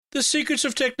The Secrets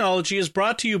of Technology is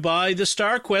brought to you by the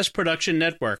StarQuest Production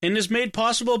Network and is made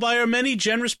possible by our many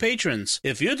generous patrons.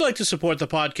 If you'd like to support the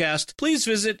podcast, please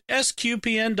visit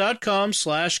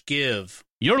sqpn.com/give.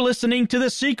 You're listening to The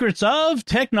Secrets of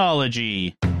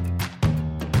Technology.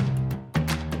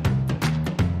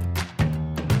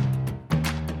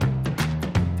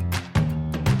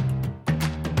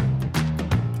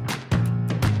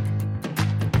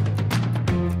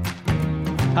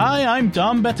 Hi, I'm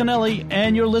Dom Bettinelli,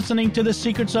 and you're listening to The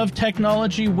Secrets of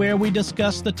Technology, where we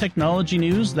discuss the technology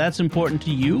news that's important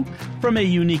to you from a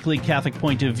uniquely Catholic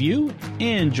point of view.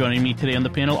 And joining me today on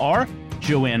the panel are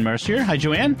Joanne Mercier. Hi,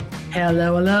 Joanne.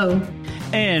 Hello, hello.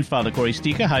 And Father Corey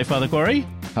Stika. Hi, Father Corey.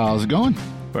 How's it going?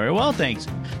 Very well, thanks.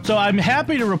 So I'm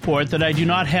happy to report that I do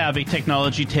not have a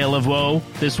technology tale of woe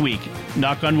this week.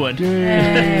 Knock on wood.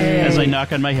 As I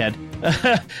knock on my head.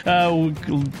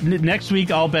 Next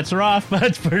week all bets are off,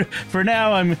 but for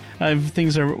now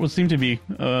things will seem to be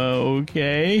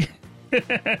okay.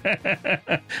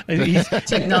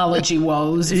 Technology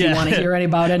woes, if you want to hear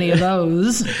about any of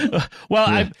those. Well,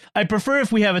 yeah. I prefer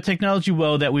if we have a technology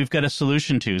woe that we've got a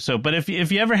solution to. So, but if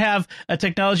you ever have a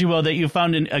technology woe that you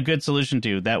found a good solution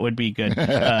to, that would be good.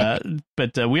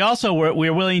 But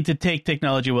we're willing to take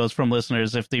technology woes from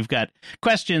listeners if they've got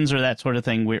questions or that sort of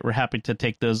thing. We're happy to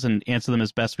take those and answer them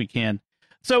as best we can.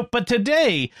 So, but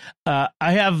today I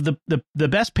have the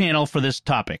best panel for this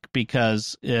topic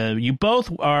because you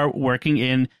both are working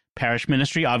in parish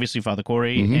ministry. Obviously, Father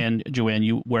Corey and Joanne,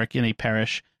 you work in a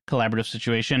parish collaborative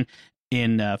situation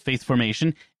in faith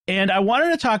formation. And I wanted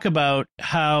to talk about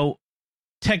how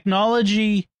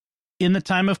technology in the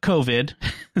time of COVID,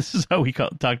 this is how we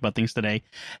talked about things today,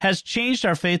 has changed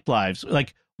our faith lives.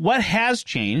 Like what has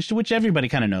changed, which everybody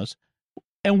kind of knows,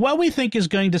 and what we think is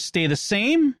going to stay the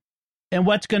same, and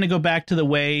what's going to go back to the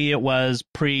way it was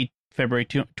pre-February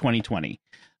 2020,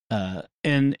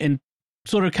 and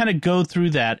sort of kind of go through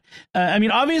that. I mean,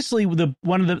 obviously,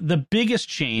 one of the biggest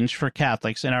change for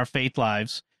Catholics in our faith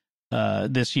lives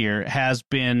this year has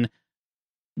been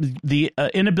the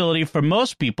inability for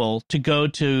most people to go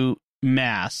to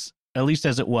Mass, at least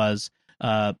as it was,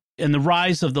 and the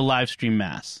rise of the live stream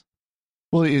Mass.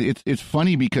 Well, it's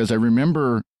funny because I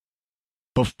remember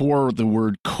before the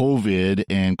word COVID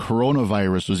and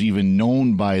coronavirus was even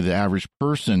known by the average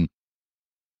person,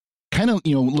 kind of,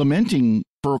 lamenting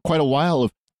for quite a while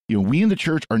of, we in the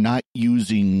church are not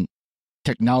using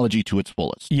technology to its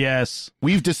fullest. Yes.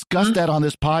 We've discussed that on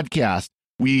this podcast.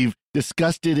 We've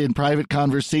discussed it in private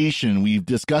conversation. We've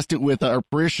discussed it with our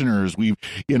parishioners. We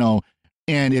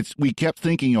kept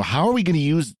thinking, how are we going to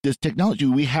use this technology?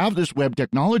 We have this web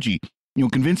technology,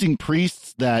 convincing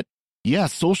priests that,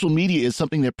 yes, social media is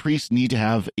something that priests need to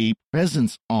have a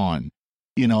presence on.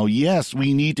 Yes,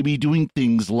 we need to be doing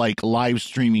things like live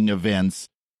streaming events.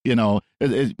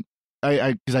 Because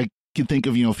I can think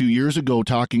of, a few years ago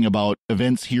talking about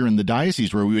events here in the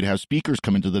diocese where we would have speakers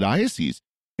come into the diocese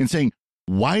and saying,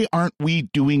 why aren't we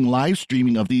doing live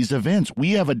streaming of these events?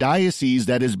 We have a diocese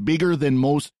that is bigger than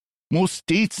most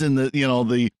states in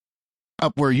the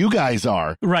up where you guys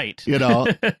are. Right.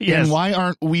 Yes. And why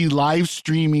aren't we live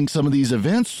streaming some of these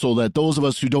events so that those of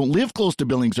us who don't live close to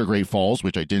Billings or Great Falls,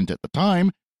 which I didn't at the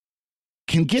time,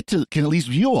 can at least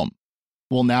view them?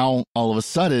 Well, now all of a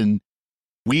sudden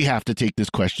we have to take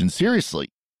this question seriously.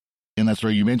 And that's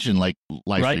where you mentioned like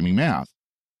live streaming Mass.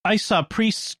 I saw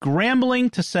priests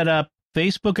scrambling to set up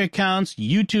Facebook accounts,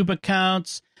 YouTube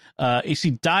accounts. You see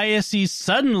dioceses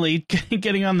suddenly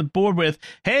getting on the board with,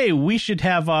 hey, we should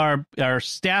have our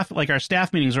staff, like our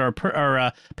staff meetings or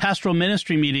our pastoral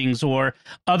ministry meetings or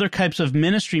other types of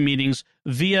ministry meetings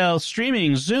via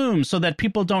streaming, Zoom, so that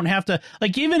people don't have to,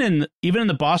 like even in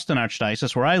the Boston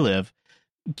Archdiocese where I live,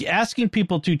 asking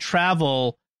people to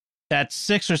travel at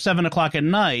 6 or 7 o'clock at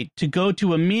night to go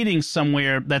to a meeting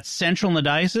somewhere that's central in the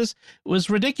diocese was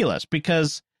ridiculous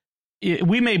because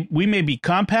we may be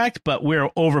compact, but we're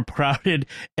overcrowded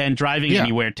and driving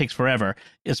anywhere takes forever,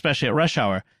 especially at rush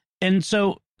hour. And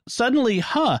so suddenly,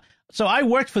 so I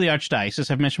worked for the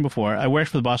Archdiocese. I've mentioned before, I worked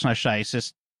for the Boston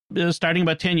Archdiocese starting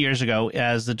about 10 years ago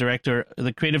as the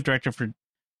creative director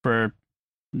for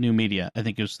new media. I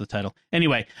think it was the title.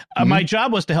 Anyway, my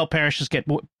job was to help parishes get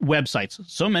websites.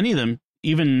 So many of them,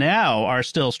 even now, are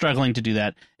still struggling to do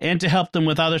that, and to help them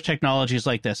with other technologies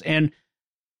like this. And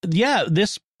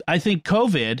I think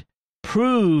COVID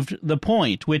proved the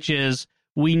point, which is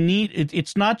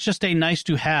it's not just a nice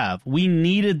to have. We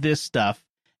needed this stuff.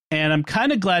 And I'm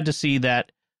kind of glad to see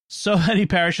that so many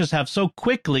parishes have so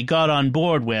quickly got on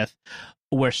board with,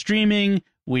 we're streaming,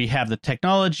 We have the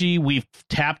technology. We've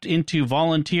tapped into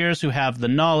volunteers who have the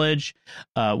knowledge.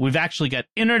 We've actually got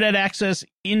internet access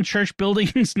in church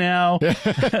buildings now.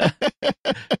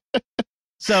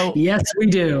 So yes, we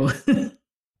do.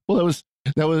 Well, that was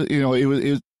it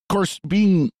was of course,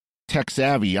 being tech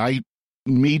savvy, I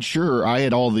made sure I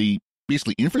had all the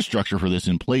basically infrastructure for this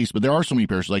in place. But there are so many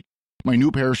parishes, like my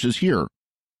new parish is here.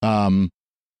 The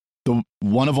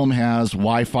one of them has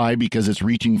Wi-Fi because it's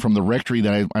reaching from the rectory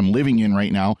that I'm living in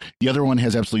right now. The other one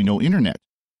has absolutely no internet,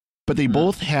 but they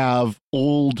both have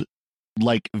old,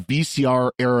 like VCR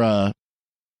era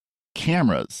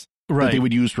cameras that they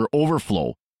would use for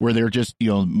overflow, where they're just,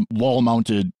 wall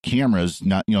mounted cameras,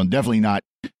 not, definitely not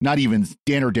even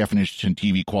standard definition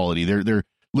TV quality. They're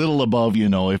little above,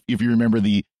 if you remember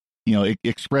the,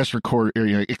 express record or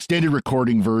extended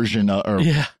recording version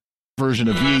version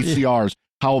of VCRs,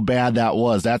 how bad that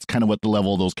was. That's kind of what the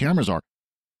level of those cameras are.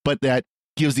 But that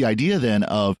gives the idea then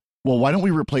of, well, why don't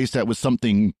we replace that with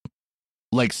something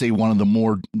like, say, one of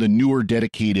the newer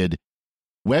dedicated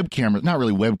web cameras, not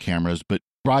really web cameras, but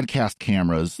broadcast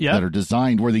cameras that are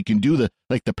designed where they can do the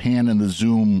pan and the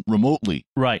zoom remotely.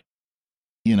 Right.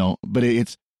 But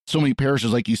it's so many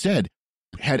parishes, like you said,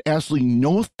 had absolutely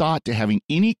no thought to having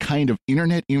any kind of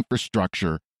internet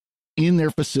infrastructure in their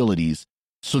facilities,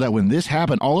 so that when this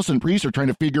happened, all of a sudden priests are trying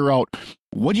to figure out,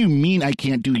 what do you mean I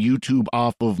can't do YouTube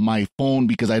off of my phone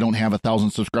because I don't have 1,000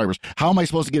 subscribers? How am I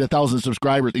supposed to get 1,000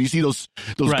 subscribers? And you see those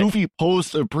goofy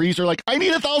posts of priests are like, I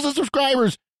need 1,000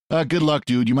 subscribers. Good luck,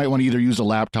 dude. You might want to either use a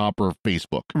laptop or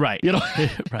Facebook. Right.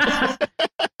 Right.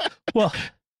 Well,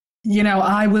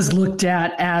 I was looked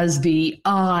at as the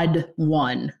odd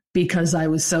one because I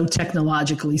was so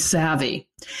technologically savvy.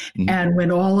 Mm-hmm. And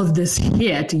when all of this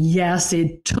hit, yes,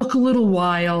 it took a little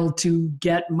while to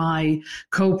get my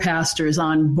co-pastors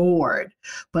on board.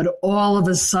 But all of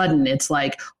a sudden, it's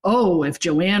like, oh, if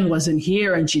Joanne wasn't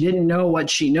here and she didn't know what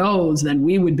she knows, then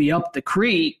we would be up the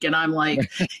creek. And I'm like,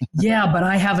 yeah, but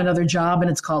I have another job and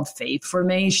it's called Faith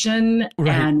Formation.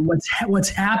 Right. And what's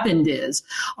happened is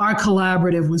our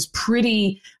collaborative was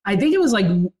pretty, I think it was like,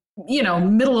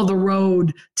 middle of the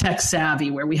road tech savvy,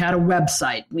 where we had a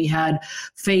website, we had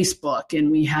Facebook,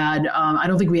 and we had, I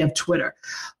don't think we have Twitter,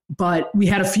 but we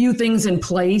had a few things in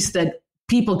place that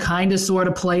people kind of sort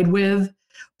of played with.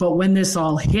 But when this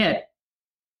all hit,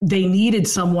 they needed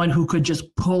someone who could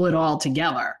just pull it all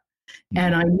together.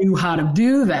 And I knew how to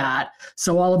do that.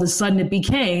 So all of a sudden it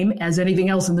became, as anything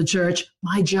else in the church,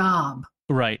 my job.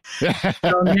 Right.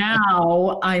 So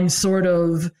now I'm sort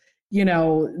of,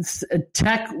 a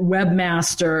tech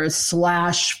webmaster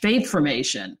 / Faith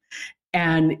Formation.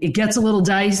 And it gets a little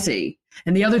dicey.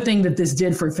 And the other thing that this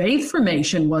did for Faith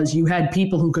Formation was you had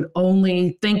people who could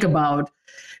only think about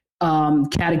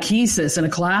catechesis in a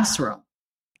classroom.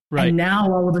 Right. And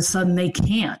now all of a sudden they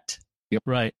can't. Yep.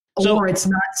 Right. Or it's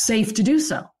not safe to do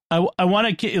so. I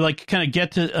want to kind of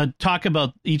get to talk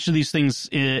about each of these things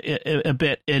a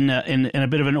bit in a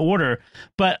bit of an order,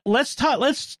 but let's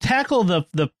tackle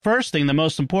the first thing, the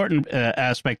most important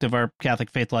aspect of our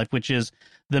Catholic faith life, which is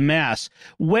the Mass.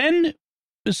 As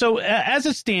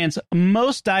it stands,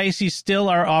 most dioceses still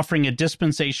are offering a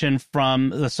dispensation from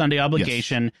the Sunday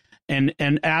obligation. Yes.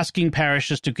 And asking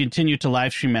parishes to continue to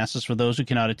live stream Masses for those who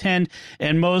cannot attend,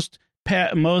 and most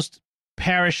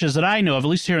parishes that I know of, at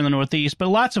least here in the Northeast, but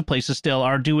lots of places still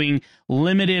are doing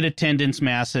limited attendance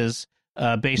Masses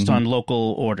based on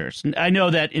local orders. I know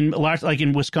that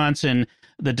in Wisconsin,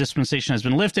 the dispensation has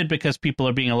been lifted because people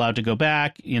are being allowed to go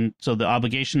back, and so the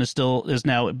obligation is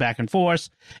now back in force.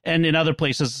 And in other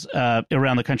places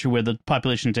around the country where the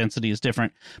population density is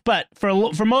different, but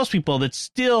for most people, that's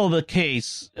still the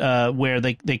case where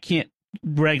they can't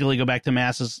regularly go back to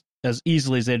Masses as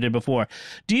easily as they did before.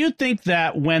 Do you think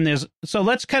that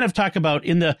let's kind of talk about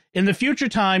in the future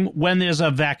time when there's a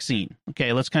vaccine,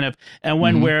 okay, let's kind of, and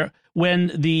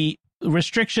when the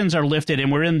restrictions are lifted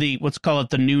and we're in let's call it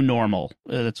the new normal.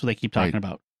 That's what they keep talking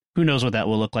about. Who knows what that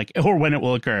will look like or when it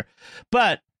will occur.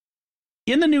 But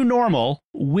in the new normal,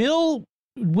 will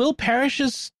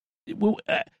parishes,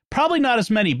 probably not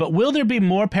as many, but will there be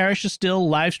more parishes still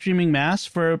live streaming Mass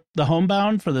for the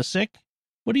homebound, for the sick?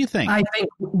 What do you think? I think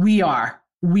we are.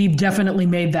 We've definitely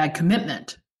made that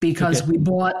commitment because we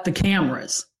bought the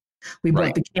cameras. We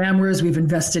bought the cameras. We've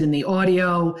invested in the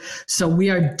audio. So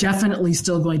we are definitely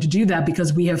still going to do that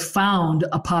because we have found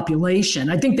a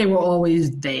population. I think they were always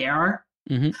there,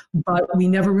 but we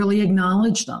never really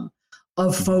acknowledged them,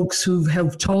 of folks who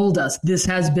have told us this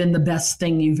has been the best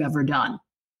thing you've ever done.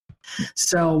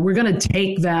 So we're going to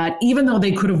take that, even though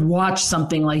they could have watched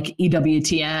something like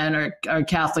EWTN or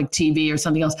Catholic TV or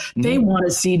something else, they want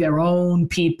to see their own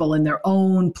people in their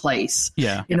own place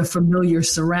in a familiar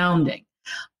surrounding.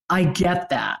 I get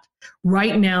that.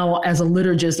 Right now, as a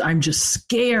liturgist, I'm just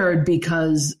scared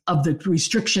because of the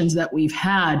restrictions that we've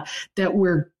had, that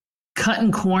we're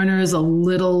cutting corners a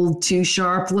little too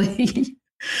sharply.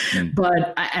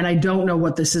 But I don't know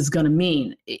what this is going to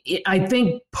mean. I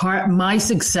think my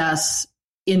success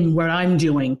in what I'm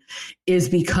doing is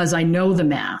because I know the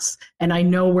Mass and I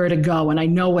know where to go and I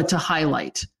know what to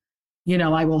highlight.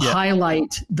 I will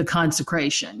highlight the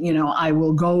consecration. I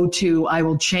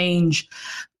will change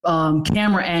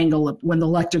camera angle when the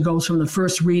lector goes from the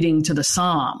first reading to the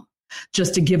psalm,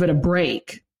 just to give it a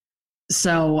break.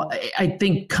 So I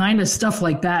think kind of stuff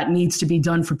like that needs to be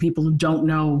done for people who don't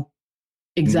know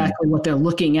exactly what they're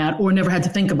looking at or never had to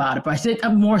think about it. But I think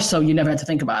more so you never had to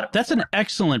think about it. That's an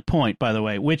excellent point, by the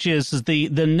way, which is the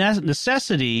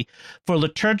necessity for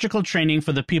liturgical training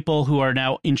for the people who are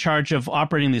now in charge of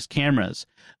operating these cameras.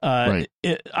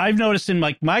 I've noticed in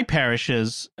my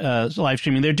parish's live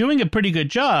streaming, they're doing a pretty good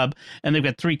job, and they've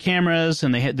got 3 cameras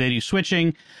and they do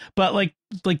switching. But like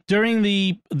during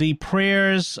the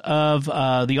prayers of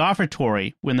the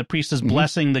offertory, when the priest is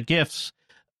blessing the gifts,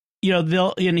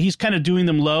 and he's kind of doing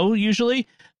them low. Usually,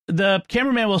 the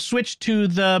cameraman will switch to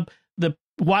the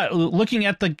looking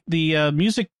at the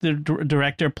music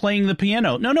director playing the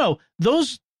piano. No,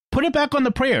 those put it back on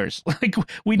the prayers. Like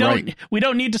we don't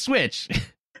need to switch.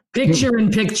 Picture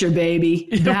in picture, baby.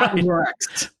 That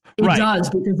works. It does,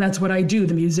 because that's what I do.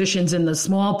 The musician's in the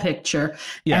small picture,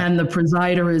 and the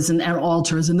presider is and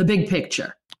altar is in the big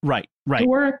picture. Right. It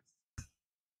works.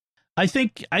 I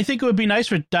think it would be nice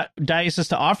for dioceses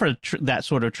to offer that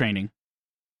sort of training.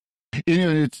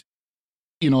 It's,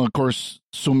 of course,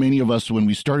 so many of us, when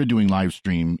we started doing live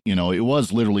stream, it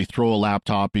was literally throw a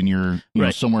laptop in your,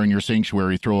 somewhere in your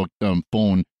sanctuary, throw a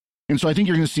phone. And so I think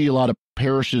you're going to see a lot of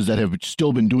parishes that have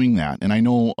still been doing that. And I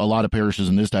know a lot of parishes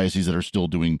in this diocese that are still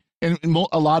doing, and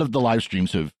a lot of the live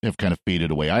streams have kind of faded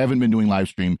away. I haven't been doing live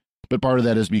stream, but part of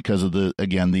that is because of the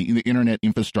internet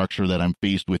infrastructure that I'm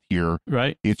faced with here.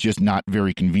 Right. It's just not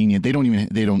very convenient.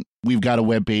 We've got a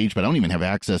web page, but I don't even have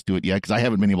access to it yet because I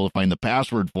haven't been able to find the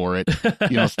password for it,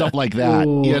 stuff like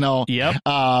that, Yep.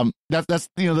 That's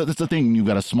the thing. You've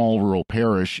got a small rural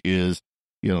parish is,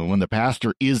 when the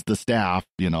pastor is the staff,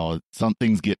 some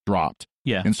things get dropped.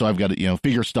 Yeah. And so I've got to,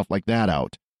 figure stuff like that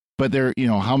out. But there,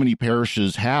 how many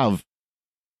parishes have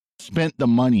spent the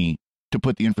money to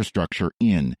put the infrastructure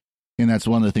in? And that's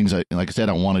one of the things, like I said,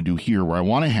 I want to do here, where I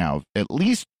want to have at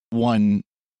least one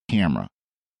camera,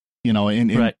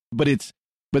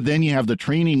 but then you have the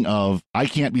training of, I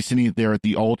can't be sitting there at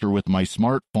the altar with my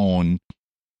smartphone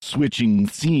switching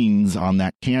scenes on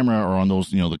that camera or on those,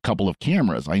 the couple of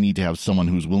cameras. I need to have someone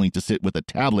who's willing to sit with a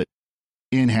tablet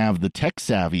and have the tech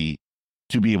savvy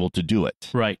to be able to do it.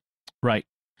 Right.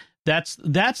 That's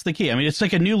the key. I mean, it's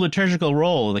like a new liturgical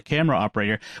role, the camera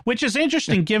operator, which is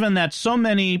interesting given that so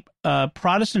many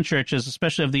Protestant churches,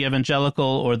 especially of the evangelical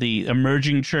or the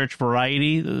emerging church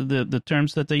variety, the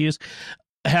terms that they use,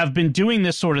 have been doing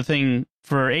this sort of thing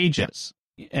for ages.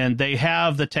 Yeah. And they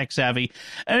have the tech savvy.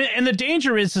 And the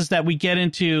danger is that we get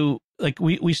into,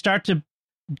 we start to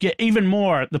get even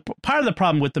more. Part of the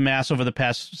problem with the Mass over the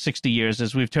past 60 years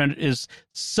is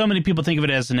so many people think of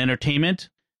it as an entertainment.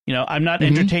 I'm not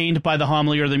entertained by the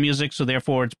homily or the music, so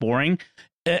therefore it's boring.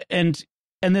 And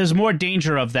there's more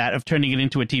danger of that, of turning it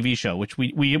into a TV show, which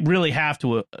we really have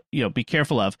to, be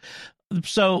careful of.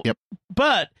 So,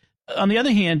 but on the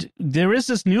other hand, there is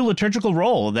this new liturgical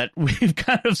role that we've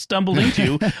kind of stumbled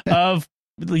into of,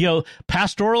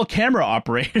 pastoral camera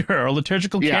operator or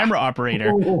liturgical camera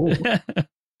operator.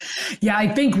 Yeah, I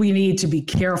think we need to be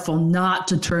careful not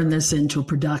to turn this into a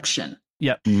production.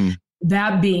 Yep.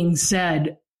 That being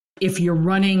said, if you're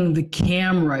running the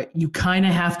camera, you kind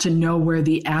of have to know where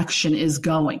the action is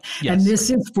going. Yes. And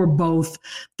this is for both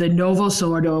the Novus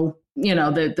Ordo,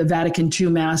 the Vatican II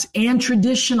Mass, and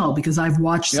traditional, because I've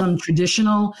watched some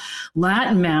traditional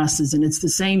Latin Masses, and it's the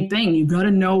same thing. You got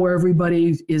to know where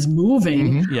everybody is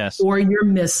moving, or you're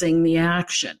missing the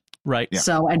action. Right. Yeah.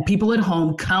 So, and people at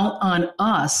home, count on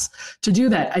us to do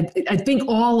that. I think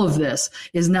all of this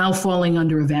is now falling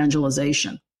under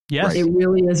evangelization. Yes. It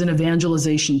really is an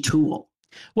evangelization tool.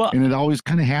 Well, and it always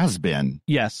kind of has been.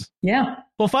 Yes. Yeah.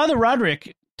 Well, Father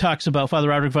Roderick von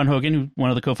Hogen, one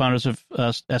of the co-founders of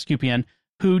SQPN,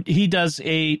 he does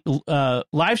a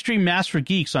live stream Mass for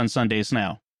Geeks on Sundays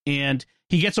now. And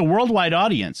he gets a worldwide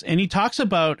audience. And he talks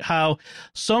about how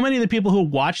so many of the people who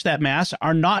watch that Mass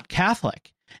are not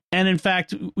Catholic. And in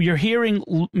fact, you're hearing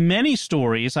many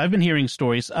stories. I've been hearing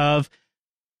stories of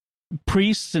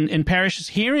priests and parishes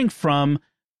hearing from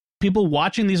people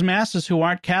watching these masses who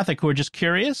aren't Catholic, who are just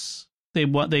curious. They're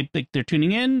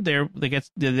tuning in.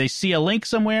 They see a link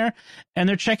somewhere and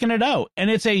they're checking it out. And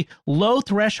it's a low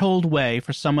threshold way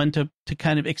for someone to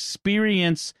kind of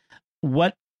experience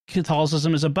what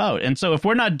Catholicism is about. And so if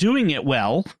we're not doing it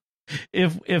well,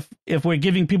 if we're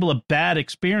giving people a bad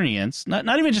experience, not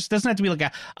even just, doesn't have to be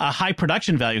like a high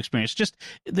production value experience, just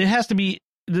there has to be,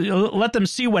 let them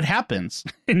see what happens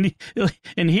and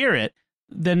hear it,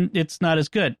 then it's not as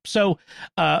good. So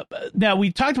now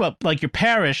we talked about like your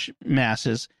parish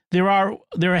masses. There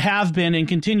have been and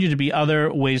continue to be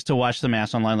other ways to watch the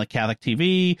mass online, like Catholic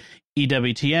TV,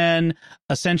 EWTN,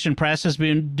 Ascension Press has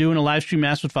been doing a live stream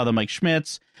mass with Father Mike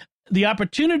Schmitz. The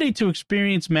opportunity to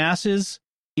experience masses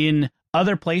in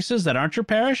other places that aren't your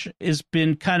parish has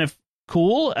been kind of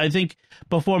cool. I think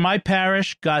before my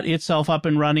parish got itself up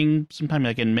and running, sometime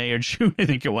like in May or June, I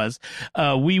think it was,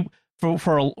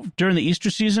 during the Easter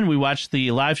season, we watched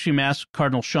the live stream mass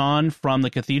Cardinal Sean from the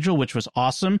cathedral, which was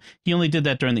awesome. He only did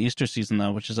that during the Easter season,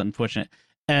 though, which is unfortunate.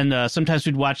 And sometimes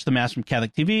we'd watch the mass from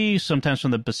Catholic TV, sometimes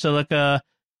from the Basilica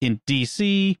in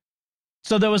D.C.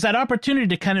 So there was that opportunity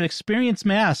to kind of experience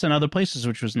mass in other places,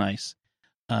 which was nice.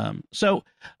 So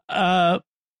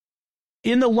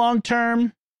in the long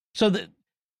term,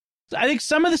 I think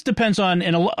some of this depends on,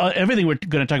 and everything we're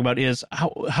going to talk about is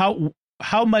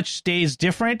how much stays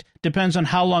different depends on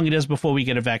how long it is before we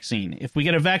get a vaccine. If we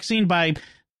get a vaccine by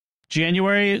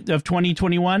January of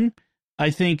 2021, I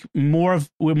think we're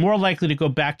more likely to go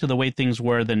back to the way things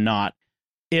were than not.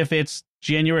 If it's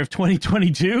January of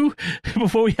 2022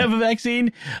 before we have a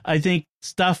vaccine, I think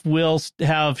stuff will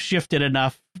have shifted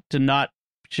enough to not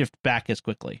shift back as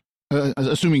quickly.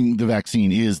 Assuming the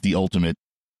vaccine is the ultimate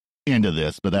end of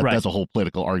this, but that's a whole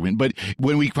political argument. But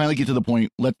when we finally get to the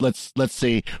point, let's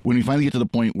say when we finally get to the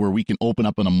point where we can open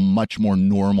up on a much more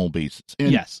normal basis.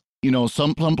 And, yes.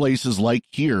 Some places like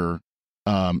here,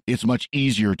 it's much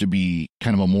easier to be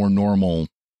kind of a more normal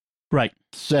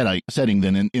setting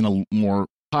than in a more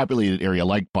populated area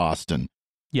like Boston,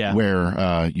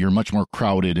 where you're much more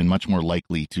crowded and much more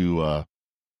likely to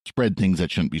spread things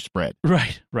that shouldn't be spread.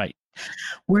 Right.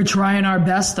 We're trying our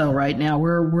best, though, right now.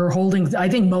 We're holding, I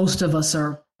think most of us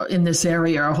are in this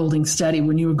area are holding steady.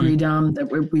 When you agree, Dom, that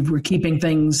we're keeping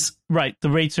things. Right. The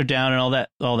rates are down and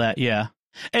all that. Yeah.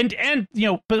 And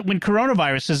but when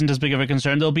coronavirus isn't as big of a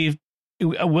concern,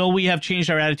 will we have changed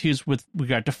our attitudes with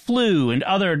regard to flu and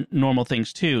other normal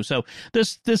things too? So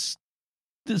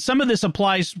some of this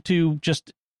applies to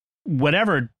just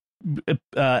whatever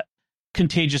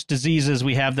contagious diseases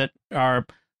we have that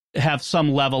have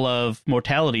some level of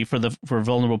mortality for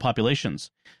vulnerable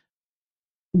populations.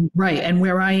 Right. And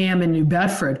where I am in New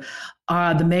Bedford,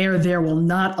 the mayor there will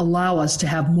not allow us to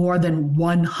have more than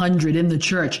 100 in the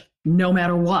church, no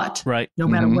matter what. Right. No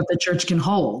matter what the church can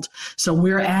hold. So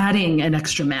we're adding an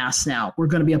extra mass now. We're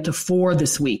going to be up to 4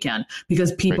 this weekend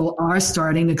because people are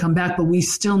starting to come back, but we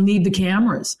still need the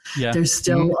cameras. Yeah. There's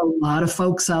still a lot of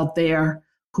folks out there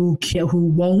who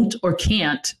won't or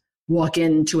can't walk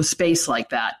into a space like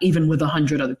that, even with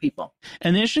 100 other people.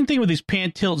 And the interesting thing with these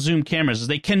pan tilt zoom cameras is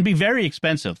they can be very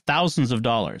expensive, thousands of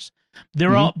dollars.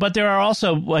 But there are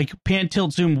also like pan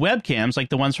tilt zoom webcams, like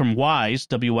the ones from Wyze,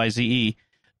 WYZE,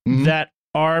 that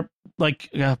are like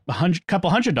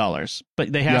couple $100.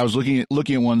 But they have. I was looking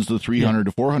at ones the $300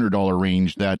 to $400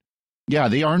 range that,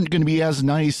 they aren't going to be as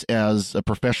nice as a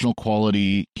professional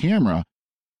quality camera,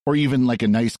 or even like a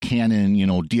nice Canon,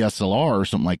 DSLR or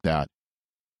something like that.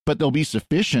 But they'll be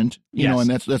sufficient, and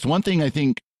that's one thing I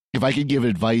think, if I could give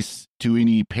advice to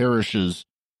any parishes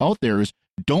out there, is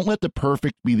don't let the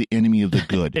perfect be the enemy of the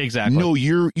good. Exactly. No,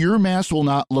 your mass will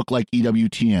not look like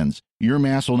EWTNs. Your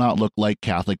mass will not look like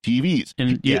Catholic TVs.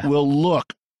 It will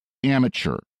look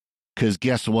amateur, because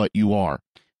guess what? You are.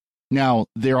 Now,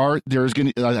 there's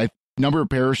going to a number of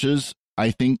parishes,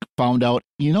 I think, found out,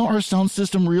 our sound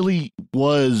system really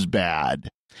was bad.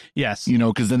 Yes.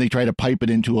 Because then they try to pipe it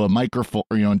into a microphone,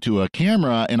 or, into a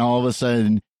camera, and all of a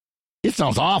sudden it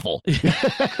sounds awful.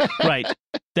 Right.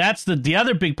 That's the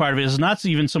other big part of it is not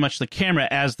even so much the camera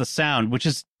as the sound, which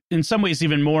is in some ways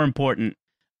even more important.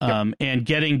 And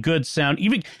getting good sound,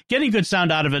 even getting good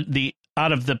sound out of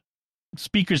the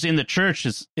speakers in the church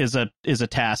is a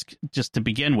task just to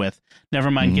begin with.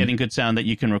 Never mind getting good sound that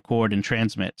you can record and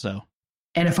transmit. So.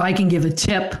 And if I can give a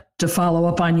tip to follow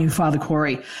up on you, Father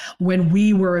Corey, when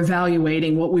we were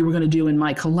evaluating what we were going to do in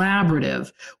my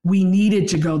collaborative, we needed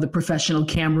to go the professional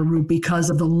camera route because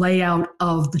of the layout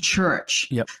of the church.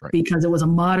 Yep, right. Because it was a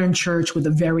modern church with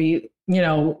a very,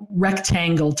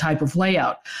 rectangle type of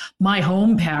layout. My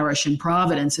home parish in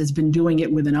Providence has been doing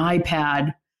it with an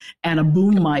iPad and a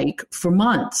boom mic for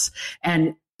months.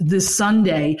 And this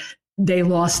Sunday, they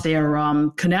lost their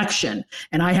connection.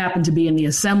 And I happened to be in the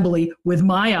assembly with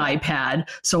my iPad.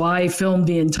 So I filmed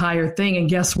the entire thing. And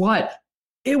guess what?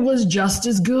 It was just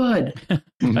as good.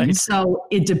 Right. So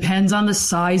it depends on the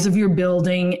size of your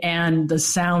building and the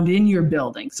sound in your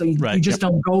building. So you just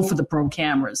don't go for the pro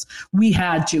cameras. We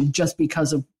had to just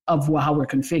because of how we're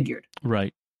configured.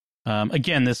 Right.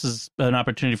 Again, this is an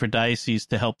opportunity for dioceses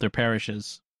to help their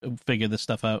parishes figure this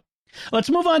stuff out. Let's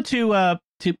move on to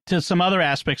some other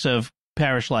aspects of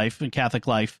parish life and Catholic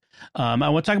life. I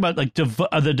want to talk about like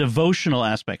the devotional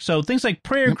aspect. So things like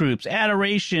prayer groups,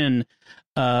 adoration.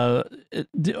 How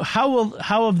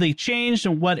have they changed,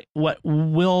 and what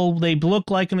will they look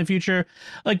like in the future?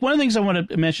 Like one of the things I want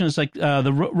to mention is like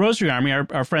the Rosary Army.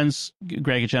 Our friends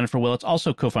Greg and Jennifer Willits,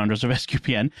 also co-founders of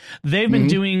SQPN. They've been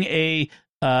doing a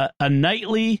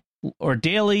nightly or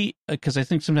daily, because I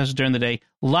think sometimes during the day,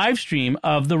 live stream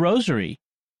of the Rosary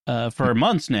for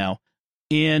months now,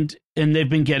 and they've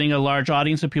been getting a large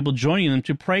audience of people joining them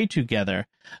to pray together.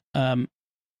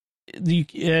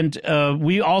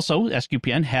 We also,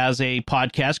 SQPN, has a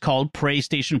podcast called Pray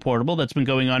Station Portable that's been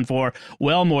going on for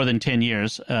well more than 10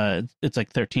 years. It's like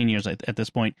 13 years at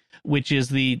this point, which is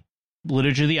the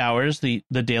Liturgy of the Hours, the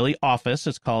daily office,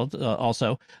 it's called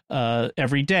also,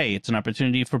 every day. It's an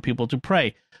opportunity for people to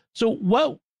pray. So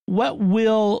what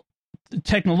will,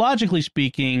 technologically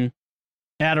speaking,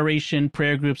 adoration,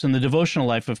 prayer groups, and the devotional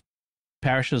life of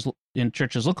parishes and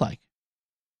churches look like?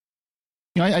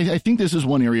 I think this is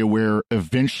one area where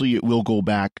eventually it will go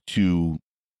back to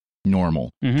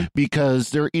normal,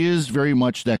 because there is very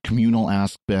much that communal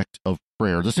aspect of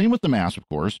prayer. The same with the Mass, of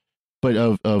course, but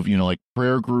of like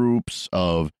prayer groups,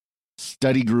 of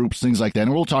study groups, things like that.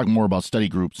 And we'll talk more about study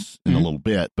groups in a little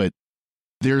bit, but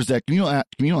there's that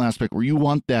communal aspect where you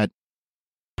want that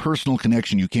personal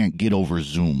connection you can't get over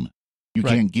Zoom. You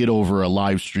can't get over a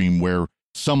live stream where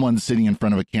someone's sitting in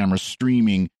front of a camera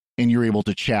streaming and you're able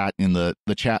to chat in the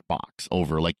chat box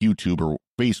over like YouTube or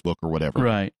Facebook or whatever.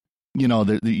 Right.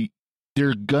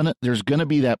 There's gonna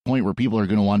be that point where people are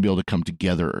gonna want to be able to come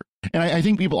together, and I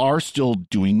think people are still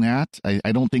doing that.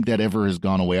 I don't think that ever has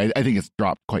gone away. I think it's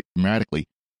dropped quite dramatically,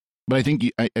 but I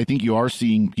think you are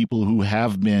seeing people who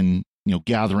have been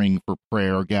gathering for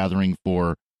prayer, gathering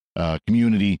for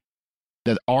community,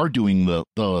 that are doing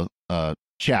the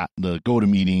chat, the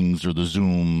GoToMeetings or the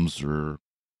Zooms or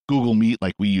Google Meet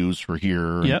like we use for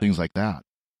here and things like that.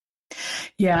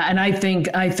 Yeah, and I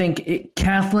think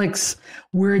Catholics,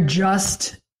 we're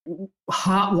just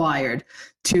hot-wired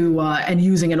to, and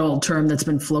using an old term that's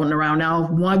been floating around now,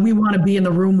 why we want to be in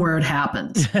the room where it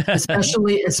happens,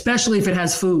 especially if it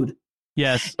has food.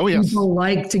 Yes. Oh, yes. People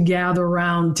like to gather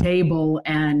around table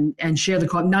and share the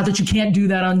coffee. Not that you can't do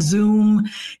that on Zoom.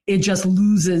 It just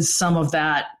loses some of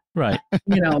that, right?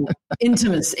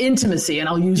 Intimacy, and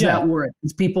I'll use that word,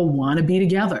 because people want to be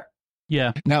together.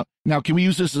 Yeah. Now, can we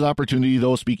use this as an opportunity,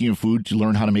 though, speaking of food, to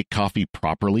learn how to make coffee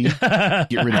properly?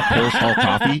 Get rid of coarse hall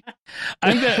coffee?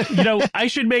 I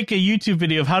should make a YouTube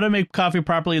video of how to make coffee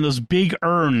properly in those big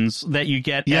urns that you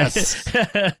get. Yes.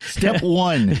 Step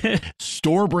 1,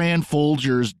 store brand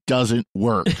Folgers doesn't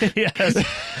work. Yes.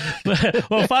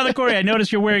 Well, Father Corey, I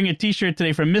noticed you're wearing a T-shirt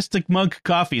today from Mystic Monk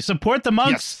Coffee. Support the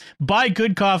monks. Yes. Buy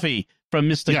good coffee from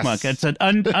Mystic Monk. It's an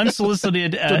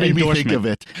unsolicited endorsement. Think of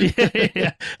it.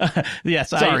 Yes.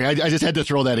 Sorry, I just had to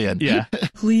throw that in. Yeah.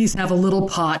 Please have a little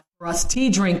pot for us tea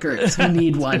drinkers who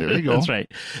need one. There you go. That's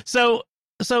right. So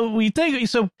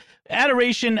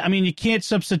adoration, I mean, you can't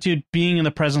substitute being in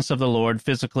the presence of the Lord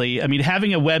physically. I mean,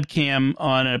 having a webcam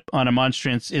on a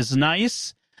monstrance is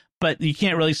nice, but you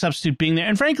can't really substitute being there.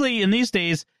 And frankly, in these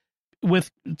days,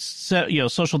 with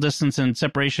social distance and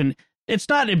separation, it's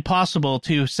not impossible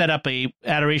to set up a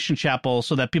adoration chapel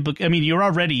so that people, I mean, you're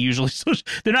already usually,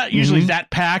 they're not usually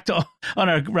that packed on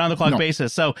a round the clock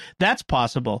basis. So that's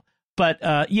possible. But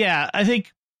I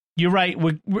think you're right.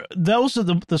 Those are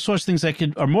the sorts of things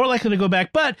that are more likely to go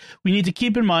back, but we need to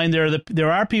keep in mind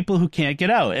there are people who can't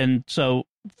get out. And so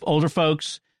older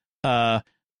folks,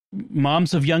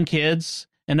 moms of young kids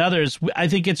and others, I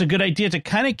think it's a good idea to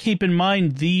kind of keep in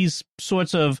mind these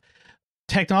sorts of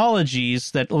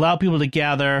technologies that allow people to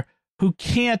gather who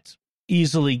can't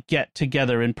easily get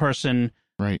together in person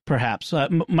Right. Perhaps.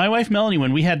 My wife, Melanie,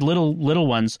 when we had little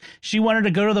ones, she wanted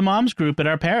to go to the moms group at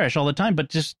our parish all the time, but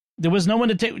just there was no one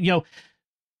to take,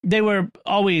 they were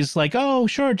always like, "Oh,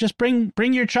 sure, just bring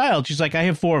your child." She's like, "I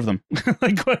have 4 of them."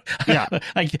 Like, what? Yeah.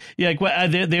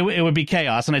 It would be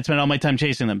chaos, and I'd spend all my time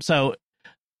chasing them. So,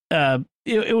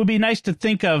 it would be nice to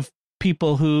think of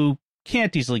people who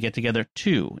can't easily get together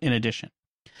too. In addition,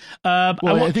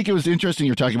 I think it was interesting.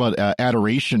 You're talking about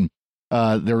adoration.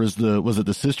 There was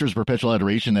the Sisters Perpetual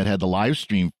Adoration that had the live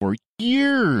stream for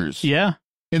years. Yeah.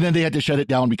 And then they had to shut it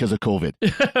down because of COVID.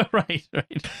 Right.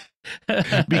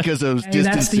 Because of distancing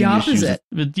that's the opposite.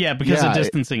 issues. Yeah, because of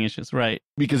distancing issues. Right.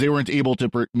 Because they weren't able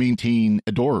to maintain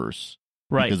adorers.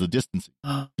 Right. Because of distancing.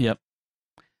 Yep.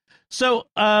 So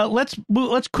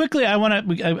let's quickly. I want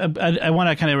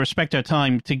to kind of respect our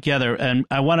time together, and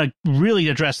I want to really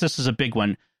address this as a big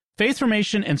one: faith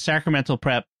formation and sacramental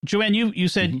prep. Joanne, you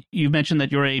said you mentioned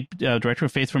that you're a director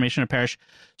of faith formation at parish.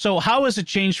 So how has it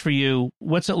changed for you?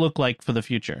 What's it look like for the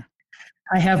future?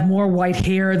 I have more white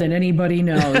hair than anybody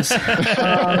knows.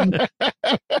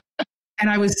 And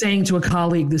I was saying to a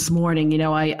colleague this morning,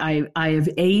 I have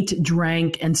ate,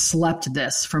 drank, and slept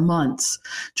this for months,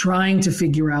 trying to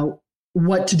figure out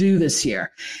what to do this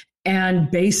year. And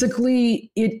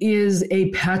basically, it is a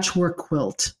patchwork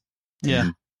quilt.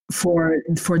 Yeah. For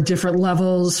different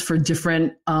levels, for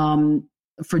different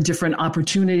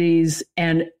opportunities.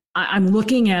 And I'm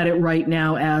looking at it right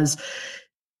now as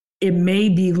it may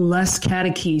be less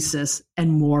catechesis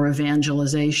and more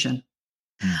evangelization.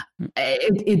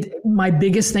 My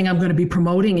biggest thing I'm going to be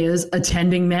promoting is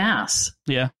attending Mass.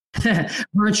 Yeah.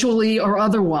 Virtually or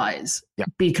otherwise, yeah.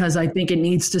 Because I think it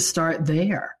needs to start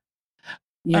there.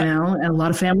 And a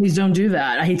lot of families don't do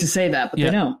that. I hate to say that, but they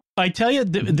don't. I tell you,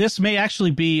 this may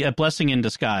actually be a blessing in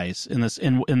disguise in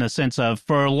the sense of,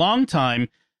 for a long time,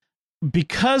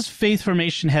 because faith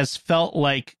formation has felt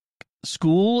like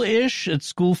school-ish, it's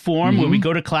school form, where we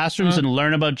go to classrooms and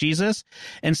learn about Jesus,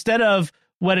 instead of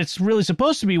what it's really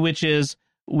supposed to be, which is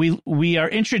we are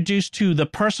introduced to the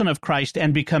person of Christ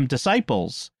and become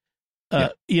disciples.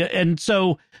 And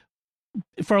so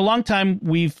for a long time,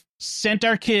 we've sent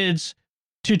our kids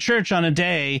to church on a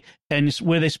day and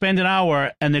where they spend an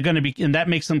hour, and they're going to be, and that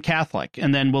makes them Catholic.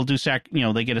 And then we'll do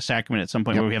they get a sacrament at some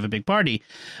point where we have a big party.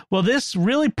 Well, this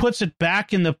really puts it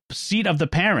back in the seat of the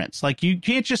parents. Like, you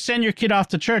can't just send your kid off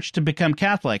to church to become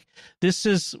Catholic. This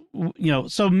is,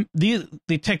 so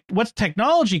what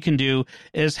technology can do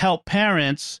is help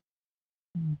parents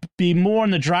be more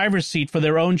in the driver's seat for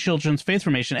their own children's faith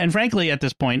formation. And frankly, at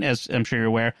this point, as I'm sure you're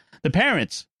aware, the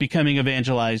parents becoming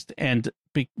evangelized and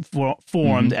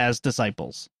formed as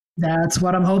disciples. That's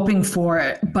what I'm hoping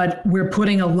for. But we are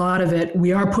putting a lot on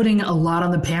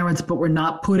the parents, but we're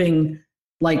not putting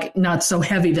not so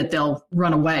heavy that they'll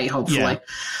run away, hopefully. Yeah.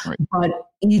 Right. But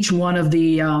each one of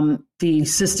the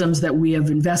systems that we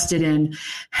have invested in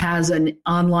has an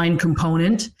online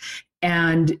component.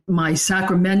 And my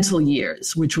sacramental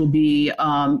years, which will be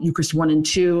Eucharist 1 and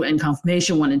 2 and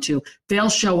Confirmation 1 and 2, they'll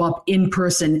show up in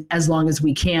person as long as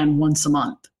we can once a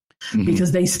month,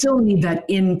 because they still need that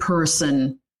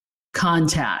in-person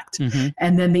contact.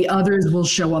 And then the others will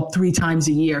show up 3 times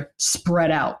a year, spread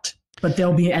out. But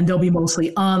they'll be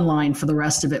mostly online for the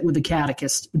rest of it with 2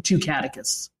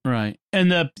 catechists. Right.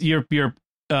 And your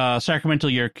sacramental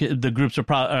year, the groups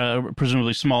are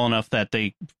presumably small enough that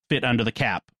they fit under the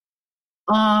cap.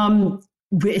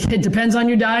 It depends on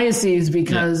your diocese,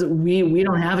 because we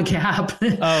don't have a cap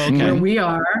where we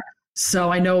are.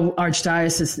 So I know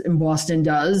Archdiocese in Boston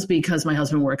does, because my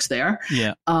husband works there.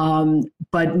 Yeah.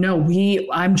 But no,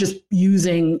 I'm just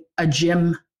using a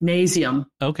gymnasium.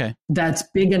 Okay. That's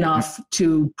big enough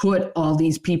to put all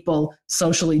these people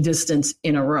socially distanced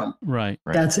in a room. Right.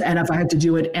 And if I have to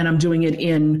do it, and I'm doing it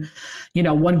in,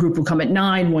 one group will come at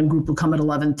 9, one group will come at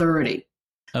 11:30.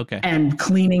 Okay. And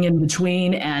cleaning in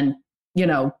between, and,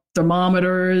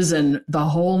 thermometers and the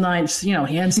whole 9, hand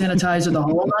sanitizer, the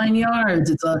whole 9 yards.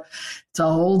 It's a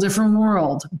whole different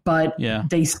world, but I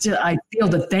feel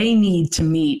that they need to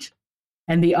meet,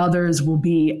 and the others will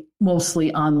be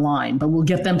mostly online, but we'll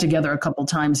get them together a couple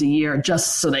times a year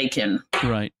just so they can,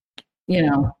 social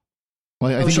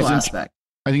aspect.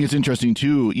 I think it's interesting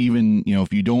too, even,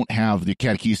 if you don't have the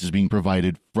catechesis being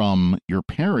provided from your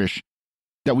parish,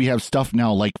 that we have stuff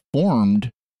now like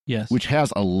Formed, which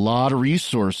has a lot of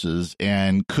resources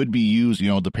and could be used.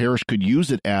 The parish could use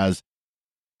it as,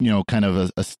 kind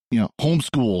of a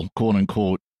homeschool, quote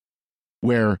unquote,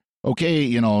 where, okay,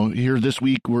 here this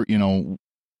week we're,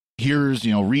 here's,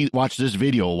 watch this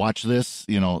video, watch this,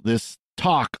 this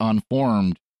talk on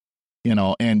Formed,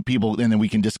 and then we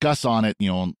can discuss on it,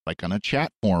 like on a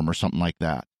chat forum or something like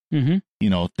that.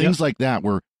 things like that,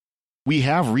 where we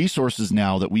have resources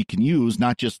now that we can use,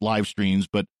 not just live streams,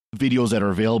 but videos that are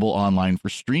available online for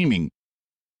streaming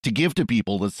to give to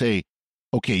people that say,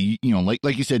 okay,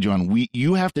 like you said, John,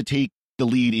 you have to take the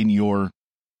lead in your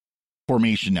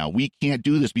formation now. We can't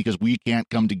do this because we can't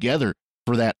come together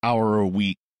for that hour a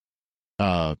week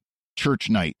church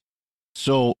night.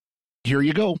 So here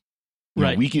you go.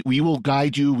 Right. We will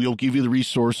guide you. We'll give you the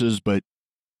resources, but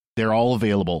they're all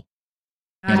available.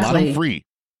 And a lot of them free.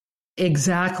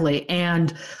 Exactly.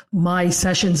 And my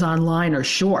sessions online are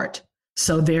short.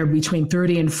 So they're between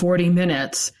 30 and 40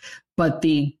 minutes, but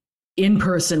the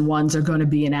in-person ones are going to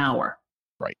be an hour.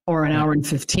 Right. Or an hour and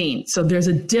 15. So there's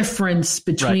a difference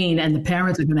between, and the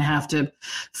parents are going to have to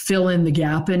fill in the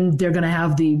gap, and they're going to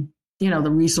have the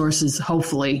resources,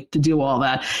 hopefully, to do all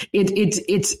that.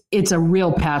 It's a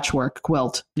real patchwork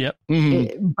quilt. Yep.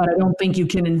 But I don't think you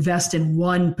can invest in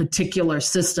one particular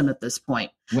system at this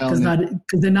point, because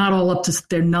they're not all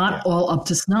up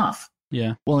to snuff.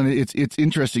 Yeah. Well, and it's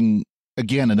interesting.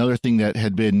 Again, another thing that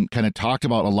had been kind of talked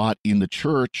about a lot in the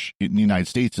church, in the United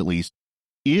States at least,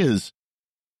 is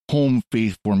home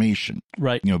faith formation.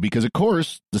 Right. Because of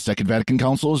course the Second Vatican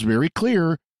Council is very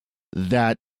clear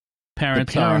that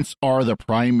parents are the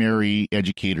primary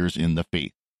educators in the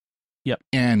faith. Yep.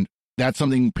 And that's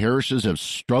something parishes have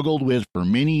struggled with for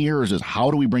many years, is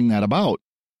how do we bring that about?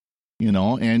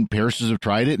 And parishes have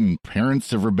tried it, and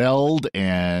parents have rebelled,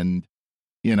 and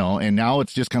and now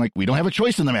it's just kind of like, we don't have a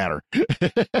choice in the matter.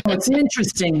 Well, it's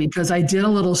interesting because I did a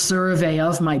little survey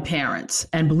of my parents,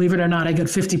 and believe it or not, I got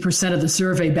 50% of the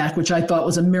survey back, which I thought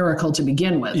was a miracle to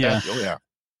begin with. Yeah. Oh, yeah.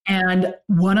 And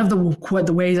one of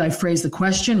the ways I phrased the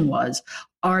question was,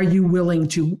 are you willing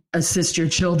to assist your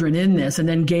children in this? And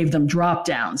then gave them drop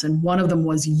downs. And one of them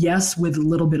was yes, with a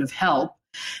little bit of help.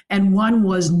 And one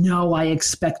was no, I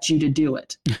expect you to do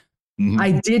it.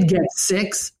 I did get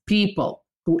 6 people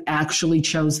who actually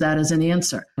chose that as an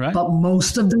answer. Right. But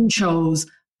most of them chose,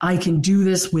 I can do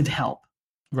this with help.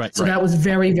 Right. So that was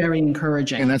very, very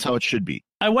encouraging. And that's how it should be.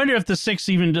 I wonder if the 6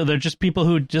 they're just people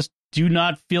who just do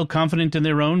not feel confident in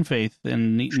their own faith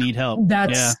and need help.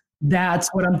 That's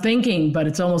what I'm thinking. But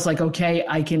it's almost like, okay,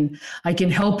 I can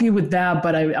help you with that,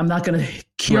 but I'm not going to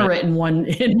cure it in one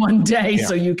day,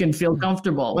 so you can feel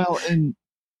comfortable. Well,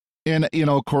 and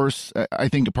of course, I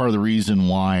think a part of the reason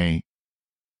why,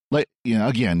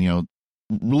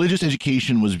 religious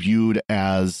education was viewed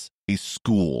as a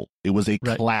school. It was a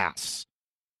class.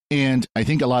 And I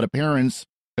think a lot of parents,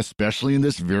 especially in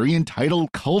this very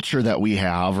entitled culture that we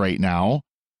have right now,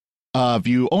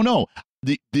 view,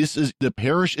 the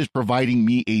parish is providing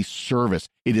me a service.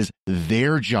 It is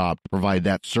their job to provide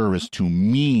that service to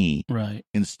me,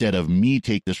 instead of me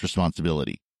take this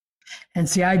responsibility. And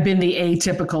see, I've been the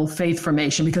atypical faith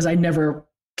formation because I never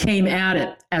came at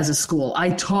it as a school.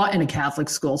 I taught in a Catholic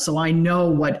school, so I know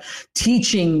what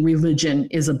teaching religion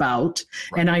is about,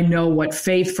 and I know what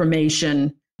faith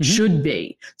formation should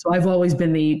be. So I've always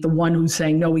been the one who's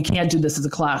saying, no, we can't do this as a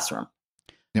classroom.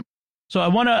 Yep. So I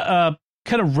want to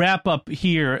kind of wrap up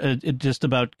here just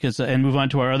about and move on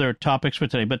to our other topics for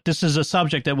today. But this is a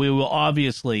subject that we will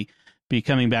obviously be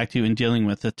coming back to and dealing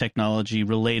with, the technology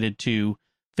related to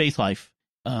faith life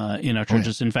in our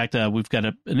churches. In fact, we've got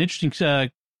an interesting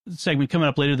segment coming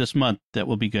up later this month that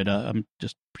will be good. I'm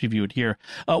just preview it here.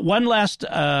 One last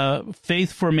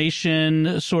faith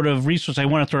formation sort of resource I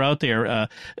want to throw out there.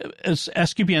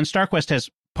 SQPN StarQuest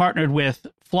has partnered with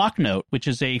Flocknote, which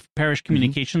is a parish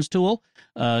communications tool,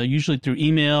 usually through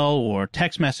email or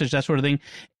text message, that sort of thing.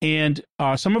 And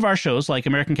some of our shows, like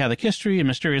American Catholic History and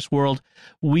Mysterious World,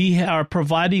 we are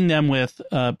providing them with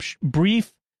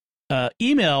brief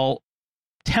email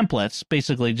templates,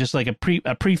 basically just like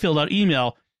a pre-filled out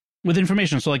email with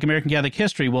information. So like American Catholic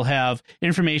History will have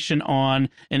information on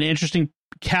an interesting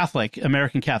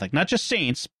American Catholic, not just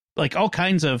saints, like all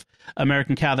kinds of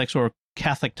American Catholics or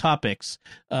Catholic topics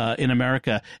in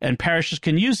America. And parishes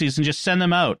can use these and just send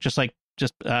them out.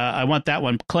 I want that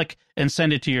one, click and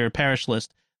send it to your parish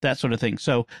list, that sort of thing.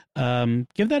 So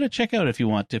give that a check out if you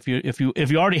want. If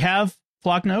you already have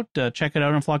Flocknote, check it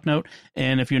out on Flocknote.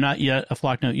 And if you're not yet a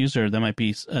Flocknote user, that might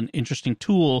be an interesting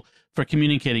tool for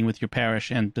communicating with your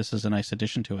parish, and this is a nice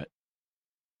addition to it.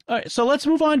 All right, so let's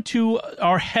move on to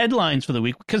our headlines for the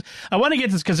week, because I want to get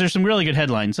this because there's some really good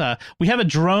headlines. We have a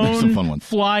drone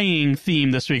flying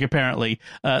theme this week, apparently.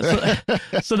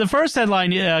 So the first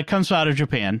headline comes out of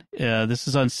Japan. This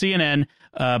is on CNN,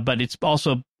 but it's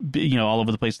also all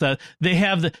over the place. They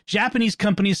have the Japanese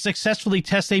companies successfully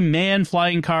test a manned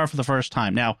flying car for the first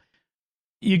time. Now,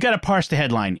 you got to parse the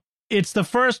headline. It's the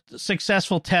first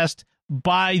successful test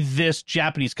by this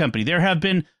Japanese company. There have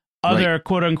been other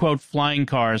quote unquote flying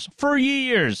cars for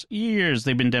years.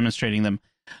 They've been demonstrating them.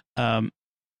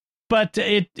 But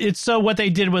it's so what they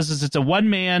did was it's a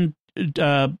one-man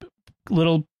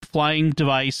little flying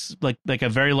device, like a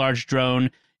very large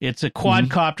drone. It's a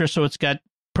quadcopter, so it's got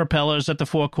propellers at the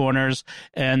four corners,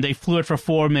 and they flew it for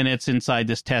 4 minutes inside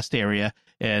this test area.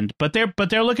 But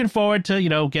they're looking forward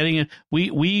to getting it.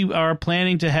 We are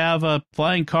planning to have a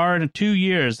flying car in 2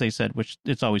 years, they said, which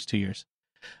it's always 2 years.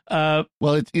 Well,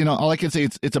 it's all I can say,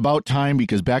 it's about time,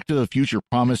 because Back to the Future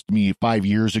promised me 5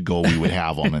 years ago we would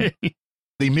have them, and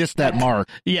they missed that mark.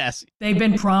 Yes, they've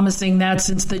been promising that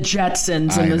since the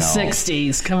Jetsons in the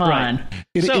 60s. Come on.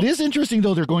 It is interesting,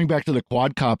 though, they're going back to the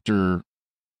quadcopter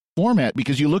format,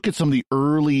 because you look at some of the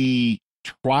early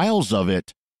trials of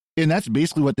it, and that's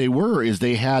basically what they were. Is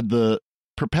they had the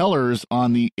propellers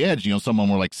on the edge. Some of them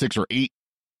were like 6 or 8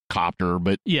 copter,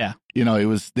 but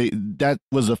that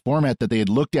was a format that they had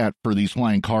looked at for these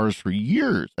flying cars for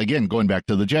years. Again, going back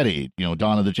to the jet age,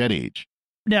 dawn of the jet age.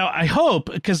 Now, I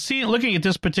hope, because looking at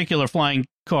this particular flying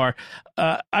car,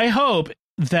 I hope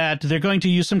that they're going to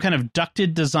use some kind of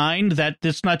ducted design, that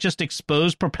it's not just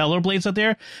exposed propeller blades out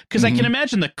there, because I can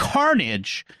imagine the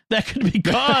carnage that could be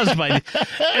caused by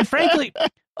and frankly,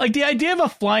 like the idea of a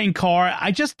flying car,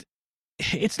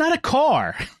 it's not a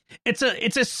car. It's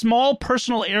a small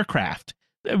personal aircraft,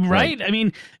 right? I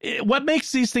mean, what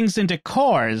makes these things into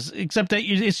cars, except that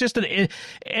it's just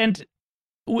and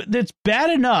it's bad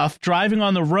enough driving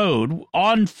on the road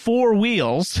on 4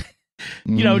 wheels,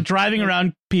 driving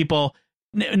around people.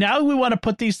 Now we want to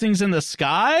put these things in the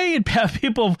sky and have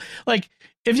people, like,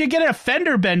 if you get a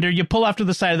fender bender, you pull off to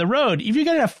the side of the road. If you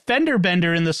get a fender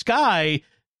bender in the sky,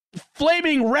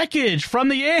 flaming wreckage from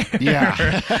the air. Yeah.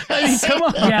 I mean, come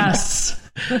on. Yes.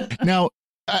 Now,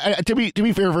 to be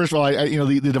fair, first of all,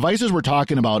 the devices we're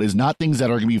talking about is not things that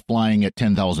are going to be flying at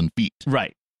 10,000 feet.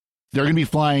 Right. They're going to be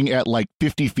flying at like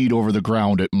 50 feet over the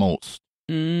ground at most.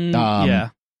 Yeah.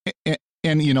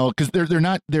 And because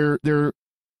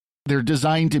they're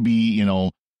designed to be,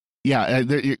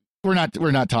 we're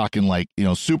not talking like,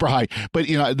 super high, but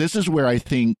this is where I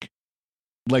think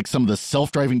like some of the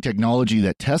self-driving technology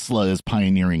that Tesla is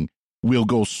pioneering will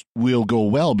go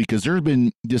well, because there's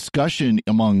been discussion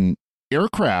among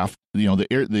aircraft,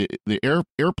 the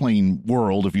airplane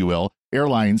world, if you will,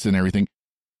 airlines and everything,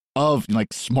 of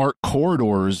like smart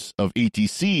corridors of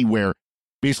ATC, where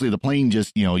basically the plane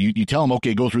just, you tell them,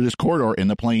 okay, go through this corridor, and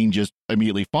the plane just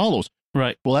immediately follows.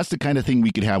 Right. Well, that's the kind of thing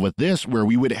we could have with this, where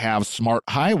we would have smart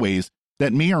highways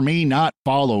that may or may not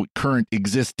follow current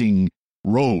existing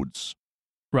roads.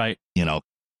 Right.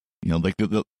 Like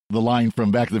the line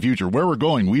from Back to the Future, where we're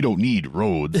going, we don't need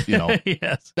roads,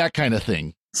 Yes. That kind of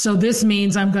thing. So this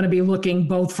means I'm going to be looking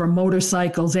both for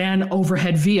motorcycles and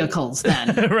overhead vehicles then.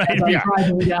 Right. As I'm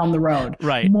driving down the road.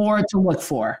 Right. More to look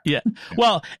for. Yeah.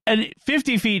 Well, and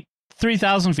 50 feet,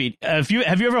 3,000 feet. Have you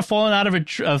ever fallen out of a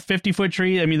 50-foot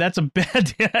tree? I mean, that's a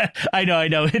bad. I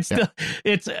know. There's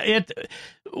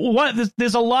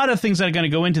a lot of things that are going to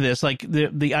go into this, like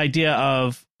the idea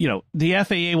of, the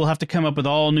FAA will have to come up with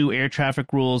all new air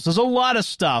traffic rules. There's a lot of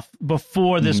stuff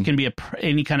before this can be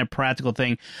any kind of practical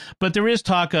thing. But there is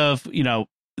talk of,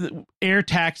 air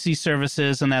taxi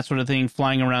services and that sort of thing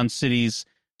flying around cities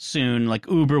soon. Like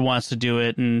Uber wants to do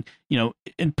it, and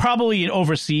and probably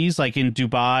overseas, like in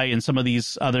Dubai and some of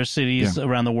these other cities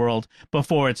around the world,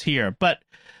 before it's here. But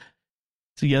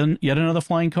so yet another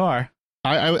flying car.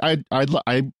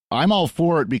 I'm all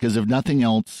for it, because if nothing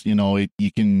else,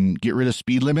 you can get rid of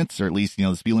speed limits, or at least,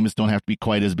 the speed limits don't have to be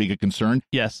quite as big a concern.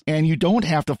 Yes. And you don't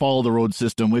have to follow the road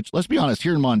system, which, let's be honest,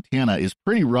 here in Montana is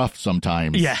pretty rough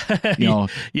sometimes. Yeah.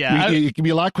 Yeah. It can be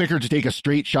a lot quicker to take a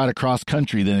straight shot across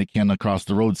country than it can across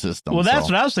the road system. Well, that's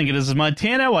what I was thinking. Is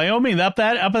Montana, Wyoming, up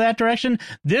that direction?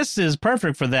 This is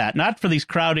perfect for that. Not for these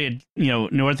crowded,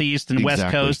 Northeast and West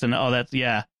Coast and all that.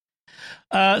 Yeah.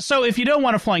 So if you don't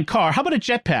want a flying car, how about a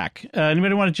jetpack?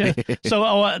 Anybody want a jet? So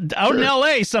out in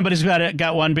L.A., somebody's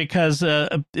got one, because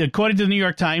according to the New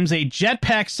York Times, a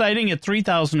jetpack sighting at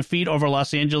 3,000 feet over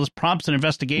Los Angeles prompts an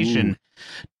investigation. Ooh.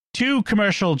 2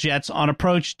 commercial jets on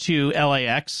approach to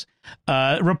LAX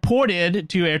reported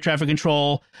to air traffic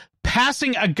control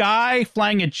passing a guy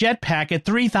flying a jetpack at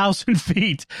 3,000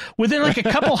 feet within like a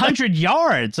couple hundred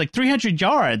yards, like 300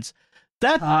 yards.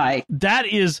 That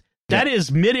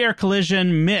is mid-air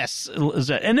collision miss,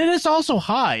 and it is also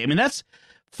high. I mean, that's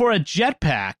for a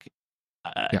jetpack.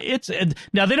 It's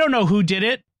now they don't know who did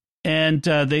it, and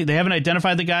they haven't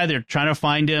identified the guy. They're trying to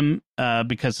find him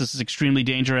because this is extremely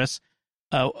dangerous.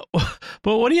 But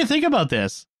what do you think about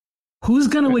this? Who's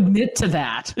going to admit to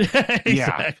that?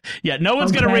 Yeah, no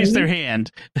one's going to raise their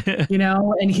hand.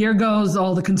 And here goes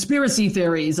all the conspiracy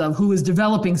theories of who is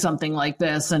developing something like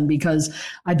this. And because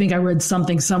I think I read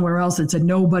something somewhere else that said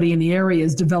nobody in the area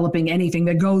is developing anything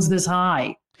that goes this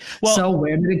high. Well, so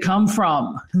where did it come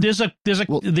from?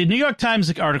 The New York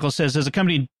Times article says there's a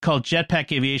company called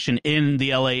Jetpack Aviation in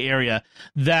the LA area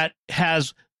that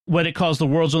has what it calls the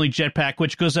world's only jetpack,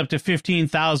 which goes up to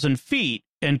 15,000 feet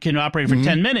and can operate for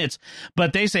 10 minutes.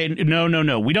 But they say,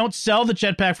 no. We don't sell the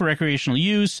jetpack for recreational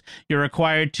use. You're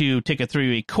required to take a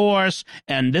 3-week course.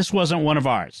 And this wasn't one of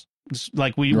ours.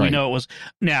 Like we know it was.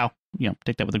 Now,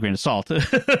 take that with a grain of salt,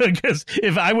 because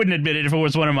if I wouldn't admit it if it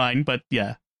was one of mine. But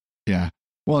yeah. Yeah.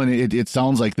 Well, and it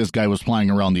sounds like this guy was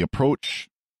flying around the approach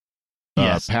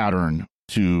pattern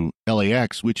to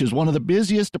LAX, which is one of the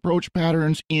busiest approach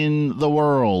patterns in the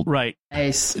world. Right.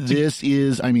 Nice. This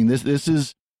is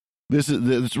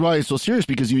why it's so serious,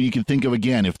 because you can think of,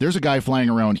 again, if there's a guy flying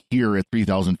around here at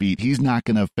 3,000 feet, he's not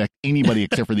going to affect anybody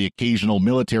except for the occasional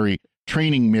military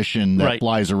training mission that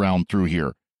flies around through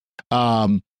here.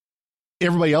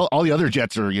 Everybody else, all the other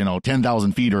jets are,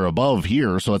 10,000 feet or above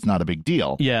here, so it's not a big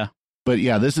deal. Yeah. But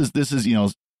yeah, this is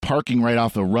parking right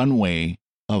off the runway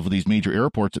of these major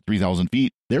airports at 3,000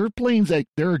 feet. There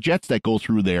are jets that go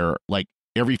through there like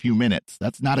every few minutes.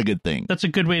 That's not a good thing. That's a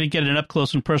good way to get an up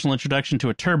close and personal introduction to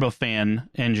a turbofan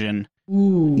engine.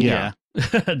 Ooh. Yeah.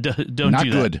 Don't not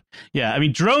do that. Good. Yeah, I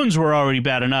mean, drones were already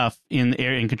bad enough in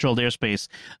controlled airspace,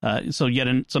 so yet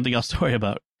something else to worry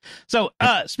about. So,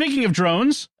 speaking of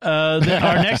drones, our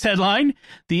next headline: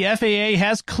 the FAA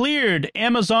has cleared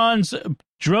Amazon's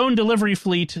drone delivery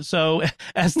fleet. So,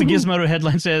 as the Gizmodo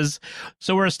headline says,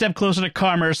 so we're a step closer to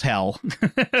commerce hell.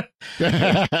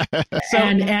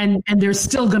 And they're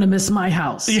still going to miss my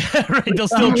house. Yeah, right. They'll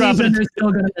still drop it. They're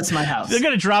still going to miss my house. They're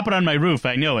going to drop it on my roof.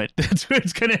 I know it. That's where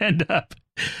it's going to end up.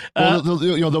 Well,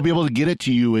 they'll be able to get it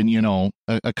to you in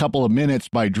a couple of minutes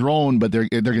by drone, but they're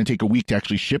going to take a week to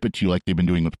actually ship it to you, like they've been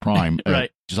doing with Prime.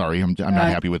 Right. Sorry, I'm not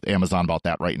happy with Amazon about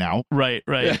that right now. Right.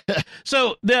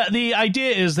 So the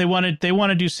idea is they want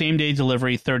to do same day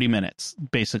delivery, 30 minutes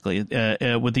basically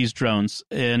with these drones,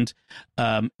 and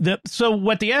so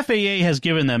what the FAA has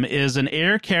given them is an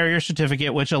air carrier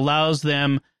certificate, which allows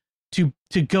them to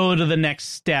go to the next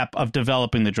step of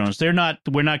developing the drones. We're not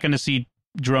going to see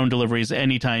drone deliveries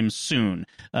anytime soon.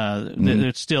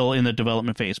 It's still in the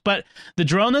development phase. But the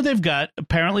drone that they've got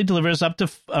apparently delivers up to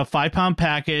a 5-pound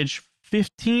package,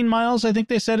 15 miles, I think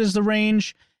they said is the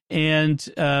range. And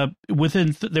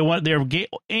within their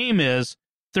aim is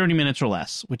 30 minutes or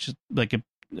less, which is like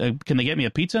can they get me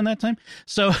a pizza in that time?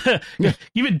 So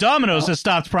even Domino's has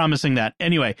stopped promising that.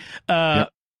 Anyway, we've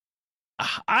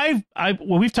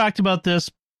talked about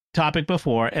this topic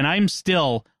before, and I'm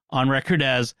still on record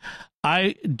as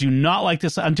I do not like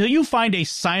this until you find a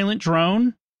silent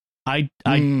drone. I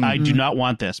do not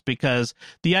want this, because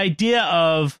the idea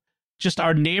of just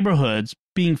our neighborhoods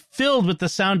being filled with the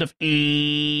sound of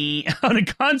on a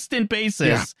constant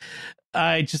basis,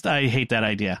 I hate that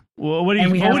idea. What do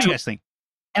you guys think?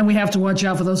 And we have to watch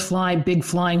out for those big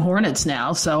flying hornets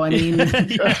now. So, I mean, they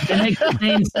make the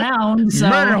same sound. So.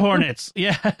 Murder hornets.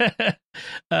 Yeah.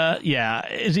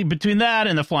 Between that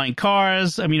and the flying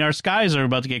cars, I mean, our skies are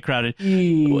about to get crowded. But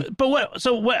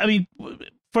I mean,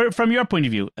 from your point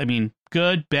of view, I mean,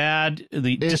 good, bad,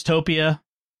 dystopia?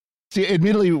 See,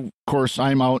 admittedly, of course,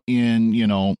 I'm out in,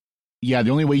 the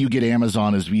only way you get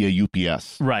Amazon is via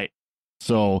UPS. Right.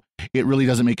 So it really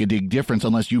doesn't make a big difference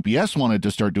unless UPS wanted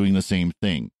to start doing the same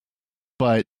thing.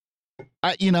 But,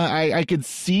 I could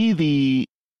see the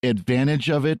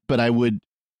advantage of it, but I would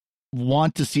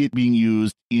want to see it being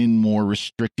used in more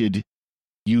restricted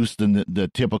use than the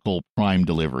typical Prime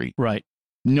delivery. Right.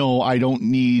 No, I don't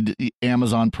need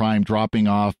Amazon Prime dropping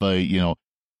off HDMI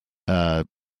to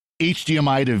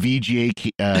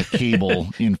VGA cable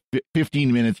in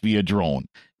 15 minutes via drone.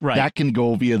 Right. That can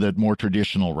go via the more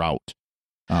traditional route.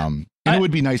 It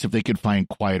would be nice if they could find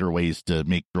quieter ways to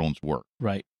make drones work.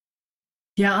 Right.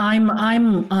 Yeah, I'm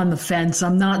on the fence.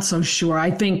 I'm not so sure.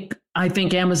 I think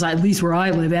Amazon, at least where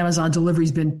I live, Amazon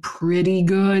delivery's been pretty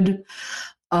good.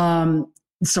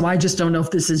 So I just don't know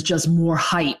if this is just more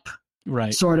hype.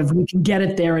 Right. Sort of, we can get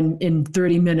it there in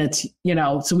 30 minutes,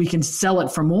 so we can sell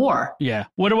it for more. Yeah.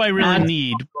 What do I really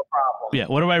need? Yeah.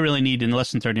 What do I really need in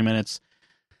less than 30 minutes?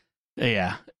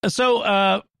 Yeah.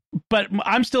 So, but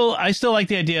I still like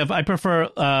the idea of, I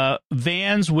prefer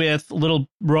vans with little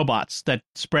robots that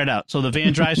spread out. So the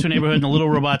van drives to a neighborhood and the little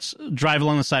robots drive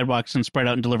along the sidewalks and spread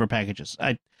out and deliver packages.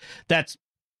 I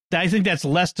think that's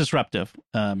less disruptive.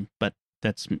 But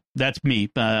that's me.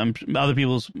 Other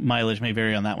people's mileage may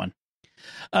vary on that one.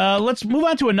 Let's move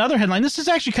on to another headline. This is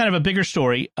actually kind of a bigger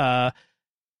story.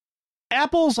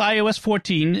 Apple's iOS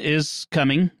 14 is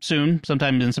coming soon,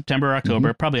 sometime in September or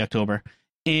October, probably October.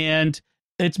 And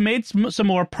it's made some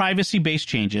more privacy-based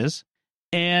changes.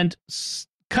 And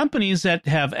companies that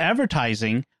have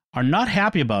advertising are not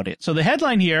happy about it. So the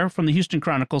headline here from the Houston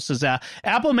Chronicle says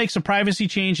Apple makes a privacy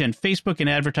change and Facebook and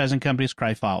advertising companies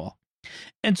cry foul.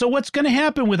 And so what's going to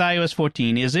happen with iOS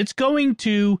 14 is it's going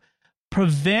to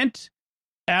prevent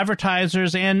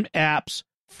advertisers and apps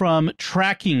from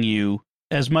tracking you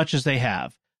as much as they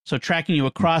have. So tracking you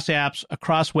across apps,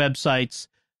 across websites.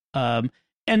 And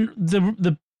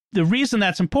the reason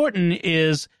that's important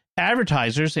is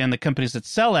advertisers and the companies that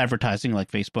sell advertising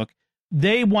like Facebook,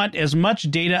 they want as much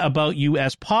data about you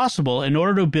as possible in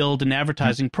order to build an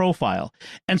advertising profile.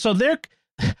 And so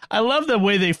I love the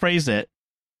way they phrase it.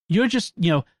 You're just,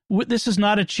 this is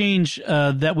not a change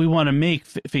that we want to make,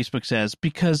 Facebook says,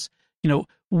 because,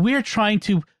 we're trying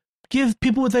to give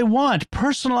people what they want,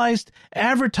 personalized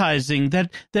advertising that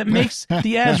makes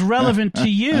the ads relevant to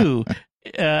you.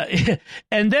 And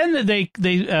then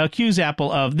they accuse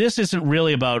Apple of this isn't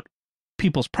really about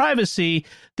people's privacy.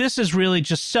 This is really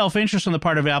just self-interest on the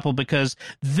part of Apple because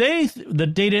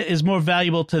the data is more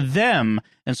valuable to them.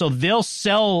 And so they'll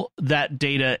sell that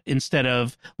data instead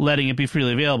of letting it be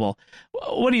freely available.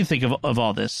 What do you think of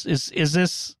all this? Is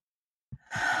this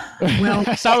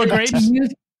sour grapes?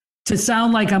 To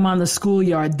sound like I'm on the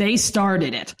schoolyard, they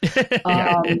started it.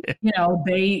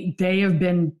 They have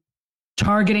been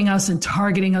targeting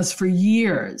us for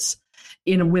years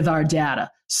with our data.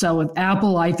 So if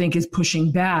Apple, I think, is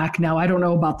pushing back now, I don't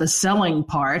know about the selling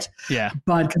part,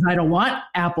 but because I don't want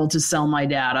Apple to sell my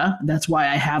data, that's why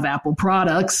I have Apple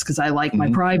products because I like my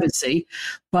privacy.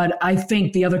 But I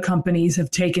think the other companies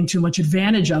have taken too much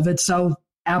advantage of it. So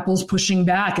Apple's pushing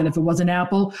back, and if it wasn't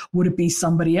Apple, would it be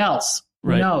somebody else?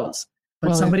 Who knows?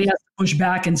 But somebody has to push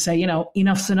back and say,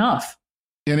 enough's enough.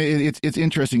 And it's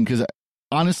interesting because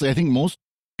honestly, I think most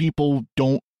people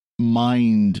don't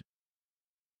mind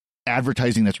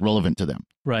advertising that's relevant to them.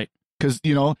 Right. Because,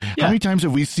 how many times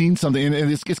have we seen something,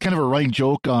 and it's kind of a running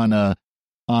joke on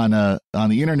the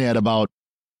internet about,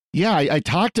 I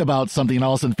talked about something and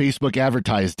all of a sudden Facebook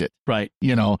advertised it. Right.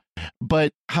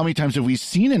 But how many times have we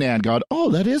seen an ad go,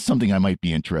 oh, that is something I might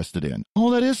be interested in.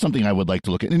 Oh, that is something I would like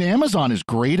to look at. And Amazon is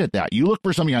great at that. You look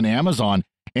for something on Amazon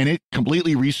and it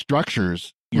completely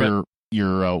restructures your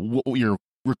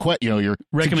request, your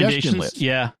recommendations list.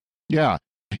 Yeah.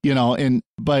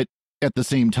 But at the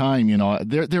same time,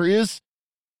 there is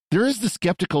the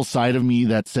skeptical side of me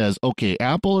that says, okay,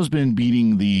 Apple has been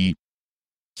beating the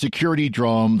security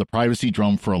drum, the privacy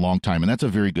drum for a long time. And that's a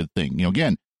very good thing.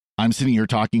 Again, I'm sitting here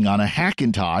talking on a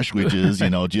Hackintosh, which is,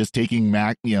 just taking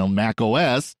Mac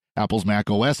OS, Apple's Mac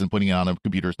OS and putting it on a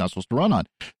computer it's not supposed to run on.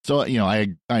 So, I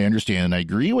understand and I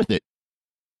agree with it.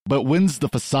 But when's the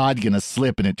facade going to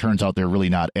slip and it turns out they're really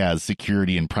not as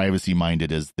security and privacy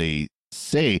minded as they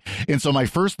say? And so my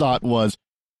first thought was,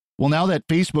 well, now that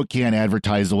Facebook can't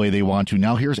advertise the way they want to,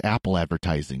 now here's Apple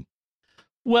advertising.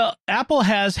 Well, Apple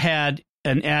has had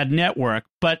an ad network,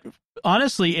 but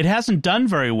honestly, it hasn't done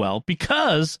very well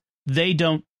because they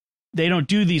don't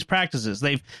do these practices.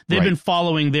 They've been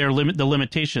following the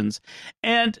limitations.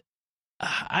 And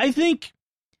I think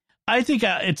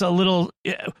it's a little,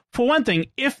 for one thing,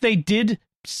 if they did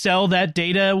sell that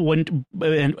data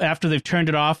after they've turned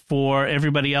it off for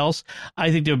everybody else,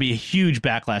 I think there would be a huge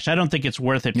backlash. I don't think it's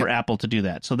worth it for Apple to do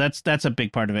that. So that's a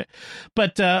big part of it.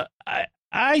 But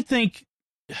I think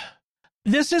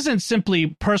this isn't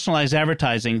simply personalized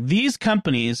advertising. These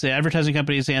companies, the advertising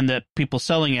companies and the people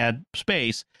selling ad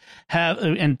space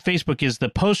and Facebook is the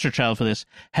poster child for this,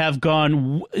 have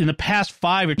gone in the past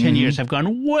 5 or 10 years, have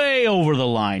gone way over the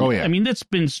line. Oh, yeah. I mean, it's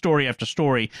been story after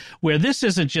story where this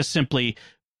isn't just simply,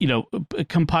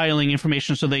 compiling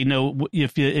information so they know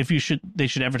they should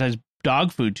advertise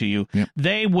dog food to you. Yep.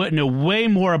 They would know way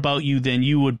more about you than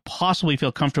you would possibly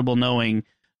feel comfortable knowing.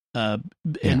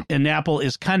 And Apple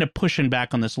is kind of pushing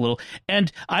back on this a little.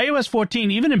 And iOS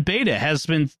 14, even in beta, has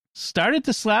been started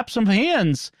to slap some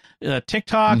hands.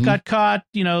 TikTok got caught,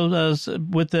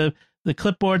 with the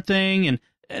clipboard thing, and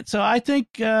so I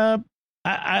think I'm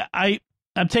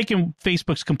taking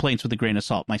Facebook's complaints with a grain of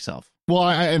salt myself. Well,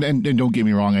 and don't get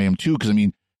me wrong, I am too, because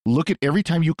look at every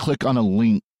time you click on a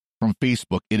link from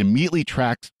Facebook, it immediately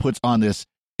puts on this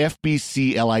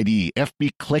FBC LID, FB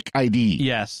Click ID.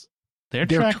 Yes. They're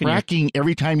tracking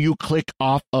every time you click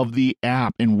off of the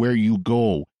app and where you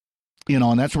go,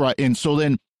 and that's right. And so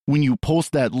then when you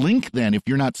post that link, then if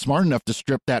you're not smart enough to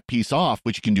strip that piece off,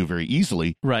 which you can do very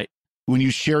easily, right? When you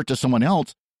share it to someone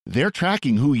else, they're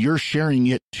tracking who you're sharing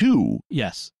it to.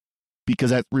 Yes.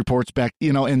 Because that reports back,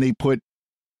 and they put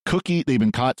they've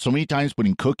been caught so many times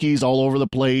putting cookies all over the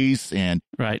place. And,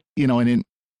 right. And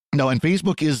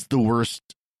Facebook is the worst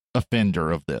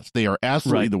offender of this. They are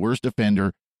absolutely the worst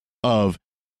offender of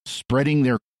spreading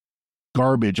their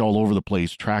garbage all over the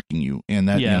place, tracking you. And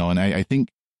that, and I think,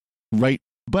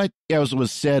 but as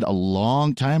was said a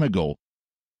long time ago,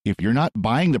 if you're not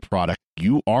buying the product,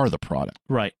 you are the product.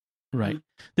 Right.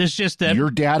 There's just that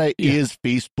your data is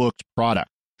Facebook's product.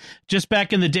 Just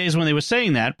back in the days when they were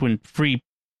saying that, when free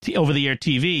over-the-air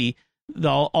TV,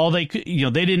 all they could,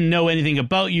 they didn't know anything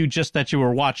about you, just that you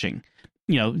were watching.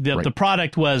 The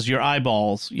product was your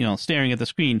eyeballs, staring at the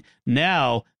screen.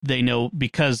 Now they know,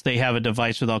 because they have a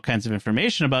device with all kinds of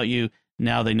information about you.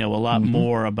 Now they know a lot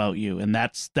more about you, and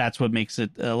that's what makes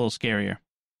it a little scarier.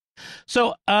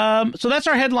 So that's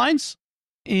our headlines,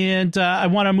 and I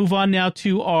want to move on now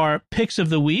to our picks of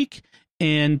the week.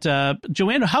 And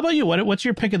Joanne, how about you? What's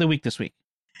your pick of the week this week?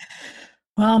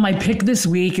 Well, my pick this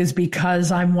week is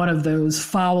because I'm one of those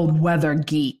foul weather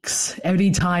geeks.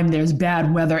 Anytime there's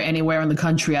bad weather anywhere in the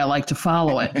country, I like to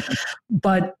follow it.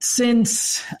 But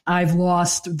since I've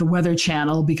lost the Weather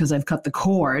Channel because I've cut the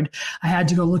cord, I had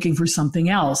to go looking for something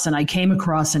else. And I came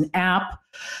across an app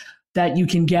that you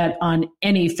can get on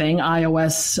anything,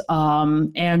 iOS,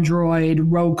 Android,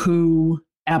 Roku,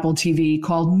 Apple TV,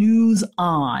 called News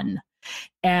On.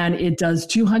 And it does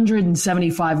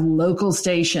 275 local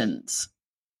stations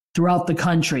throughout the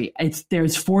country.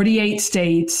 There's 48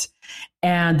 states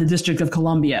and the District of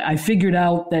Columbia. I figured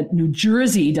out that New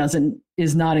Jersey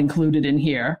is not included in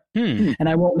here, and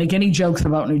I won't make any jokes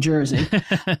about New Jersey.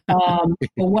 But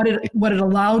what it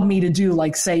allowed me to do,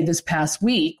 like say this past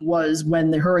week, was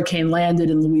when the hurricane landed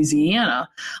in Louisiana,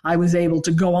 I was able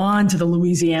to go on to the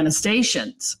Louisiana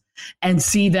stations and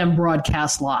see them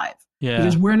broadcast live. Yeah.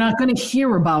 Because we're not going to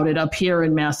hear about it up here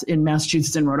in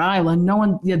Massachusetts and Rhode Island. No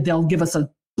one, they'll give us a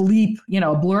bleep, a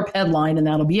blurb headline, and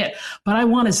that'll be it. But I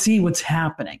want to see what's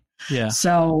happening. Yeah.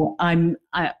 So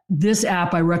this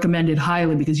app I recommend it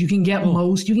highly, because you can get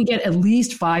at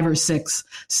least 5 or 6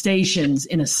 stations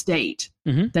in a state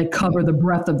that cover the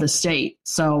breadth of the state.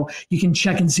 So you can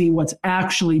check and see what's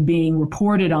actually being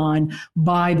reported on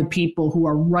by the people who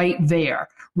are right there,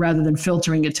 rather than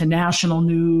filtering it to national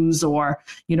news or,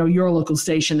 your local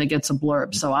station that gets a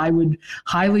blurb. So I would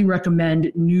highly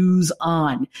recommend News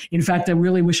On. In fact, I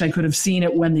really wish I could have seen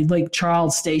it when the Lake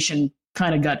Charles station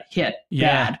kind of got hit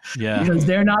bad, because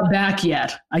they're not back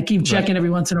yet. I keep checking every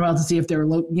once in a while to see if they're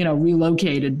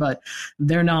relocated, but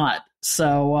they're not.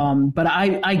 So, but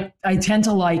I tend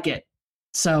to like it.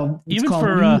 So it's even called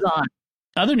for News On.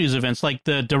 Other news events like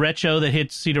the derecho that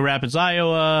hit Cedar Rapids,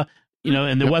 Iowa,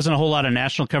 and there wasn't a whole lot of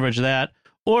national coverage of that.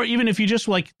 Or even if you just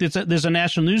there's a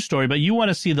national news story, but you want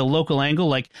to see the local angle,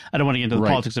 like, I don't want to get into the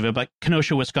politics of it, but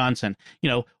Kenosha, Wisconsin,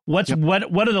 what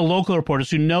are the local reporters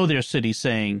who know their city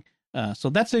saying? So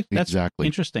that's exactly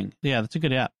interesting. Yeah, that's a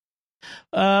good app.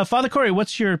 Father Corey,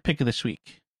 what's your pick of this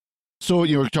week? So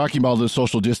we're talking about the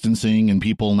social distancing and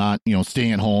people not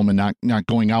staying at home and not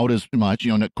going out as much.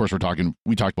 Of course we talked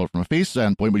about it from a face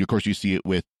standpoint, but of course you see it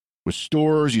with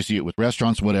stores, you see it with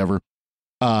restaurants, whatever.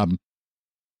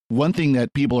 One thing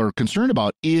that people are concerned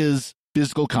about is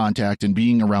physical contact and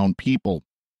being around people.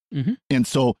 And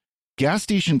so gas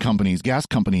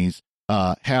companies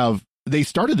they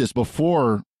started this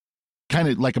before, kind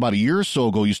of like about a year or so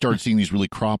ago, you started seeing these really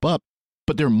crop up,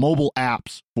 but they're mobile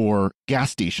apps for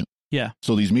gas stations. Yeah.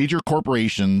 So these major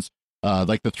corporations,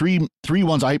 like the three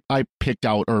ones I picked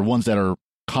out are ones that are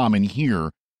common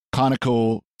here.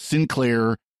 Conoco,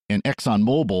 Sinclair, and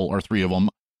ExxonMobil are 3 of them.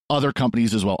 Other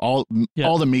companies as well. All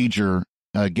the major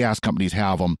gas companies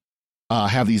have them.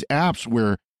 Have these apps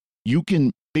where you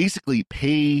can basically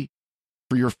pay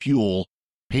for your fuel,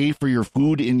 pay for your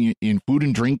food in food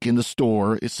and drink in the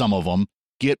store. Some of them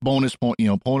get bonus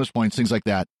points, things like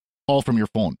that, all from your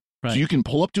phone. Right. So you can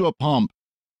pull up to a pump,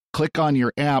 click on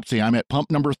your app, say I'm at pump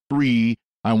number 3.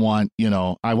 I want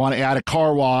to add a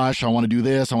car wash. I want to do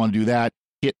this. I want to do that.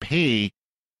 Hit pay,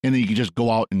 and then you can just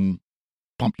go out and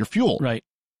pump your fuel. Right.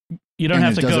 You don't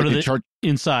have to go to the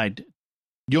inside.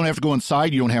 You don't have to go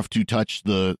inside. You don't have to touch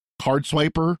the card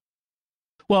swiper.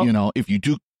 Well, if you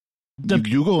do,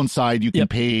 you go inside, you can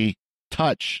pay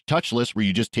touchless, where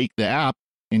you just take the app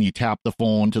and you tap the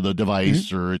phone to the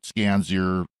device, or it scans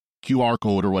your QR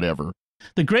code or whatever.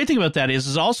 The great thing about that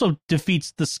is also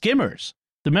defeats the skimmers.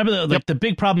 Remember the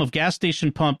big problem of gas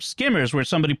station pump skimmers, where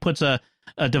somebody puts a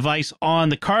device on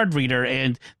the card reader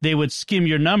and they would skim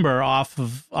your number off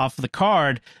of the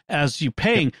card as you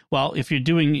paying. Well, if you're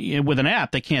doing it with an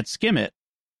app, they can't skim it.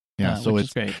 Yeah. So which it's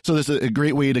is great. so this is a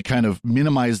great way to kind of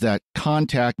minimize that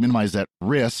contact, minimize that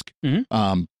risk. Mhm.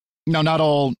 Now, not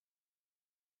all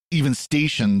even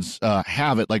stations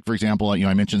have it. Like, for example,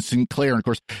 I mentioned Sinclair. And of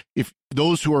course, if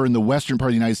those who are in the western part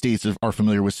of the United States are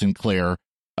familiar with Sinclair,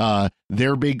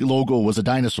 their big logo was a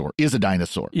dinosaur, is a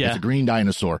dinosaur. Yeah. It's a green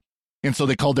dinosaur. And so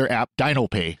they called their app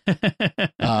DinoPay.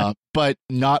 But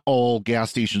not all gas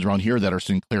stations around here that are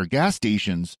Sinclair gas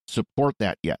stations support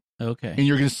that yet. Okay. And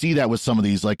you're going to see that with some of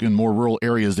these, like in more rural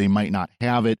areas, they might not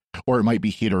have it, or it might be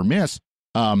hit or miss.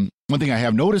 One thing I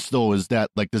have noticed, though, is that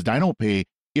like this DinoPay,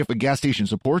 if a gas station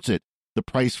supports it, the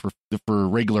price for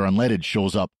regular unleaded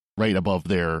shows up right above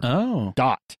their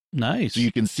dot. Nice. So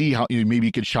you can see how maybe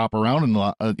you could shop around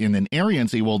in an area and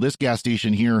say, well, this gas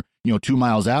station here, 2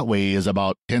 miles that way is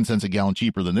about 10 cents a gallon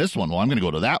cheaper than this one. Well, I'm going to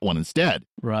go to that one instead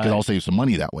because I'll save some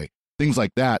money that way. Things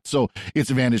like that. So it's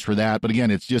advantage for that. But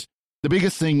again, it's just the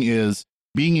biggest thing is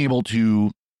being able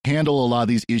to handle a lot of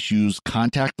these issues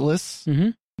contactless.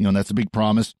 Mm-hmm. And that's a big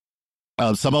promise.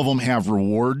 Some of them have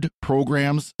reward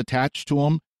programs attached to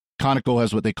them. Conoco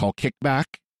has what they call kickback,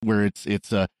 where it's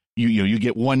you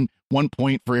get one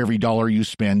point for every dollar you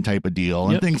spend type of deal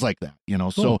and things like that.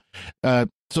 Cool.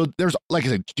 So there's, like I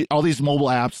said, all these mobile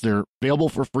apps, they're available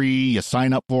for free. You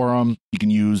sign up for them. You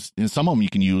can use, and some of them you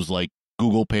can use like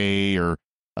Google Pay or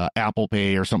Apple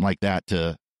Pay or something like that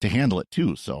to handle it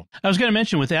too. So I was going to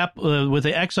mention with the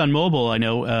Exxon Mobil, I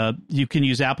know you can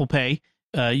use Apple Pay.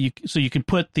 You can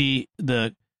put the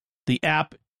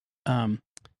app,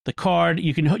 the card.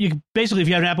 You can basically, if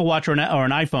you have an Apple Watch or an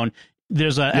iPhone,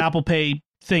 there's an Apple Pay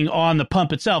thing on the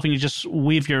pump itself, and you just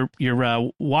weave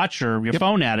your watch or your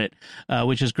phone at it,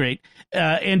 which is great.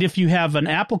 And if you have an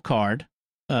Apple Card,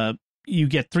 you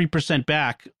get 3%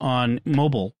 back on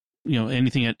mobile.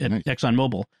 Anything at Exxon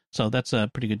Mobil. So that's a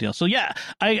pretty good deal. So yeah,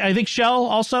 I think Shell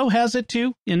also has it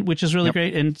too, which is really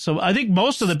great. And so I think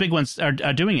most of the big ones are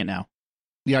doing it now.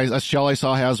 Yeah, Shell I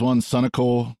saw has one.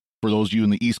 Sunoco, for those of you in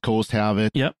the East Coast, have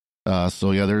it. Yep.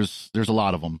 So yeah, there's a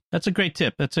lot of them. That's a great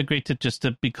tip. That's a great tip, just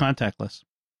to be contactless.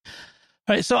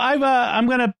 All right, so I'm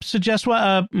going to suggest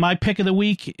my pick of the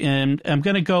week, and I'm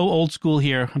going to go old school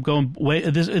here. I'm going way.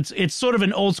 It's sort of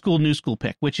an old school, new school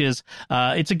pick, which is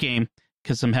it's a game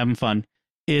because I'm having fun.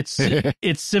 It's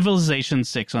Civilization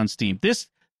 6 on Steam.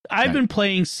 I've been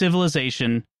playing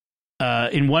Civilization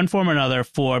in one form or another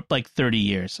for like 30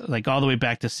 years, like all the way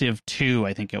back to Civ 2,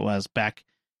 I think it was back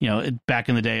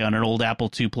in the day on an old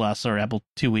Apple II Plus or Apple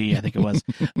IIe, I think it was.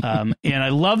 And I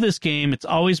love this game. It's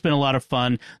always been a lot of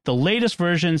fun. The latest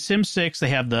version, Sim 6, they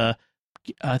have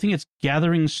I think it's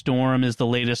Gathering Storm is the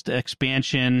latest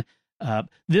expansion.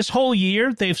 This whole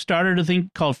year, they've started a thing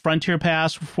called Frontier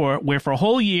Pass, where for a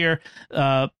whole year,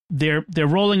 they're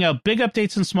rolling out big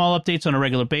updates and small updates on a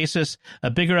regular basis.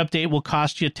 A bigger update will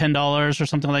cost you $10 or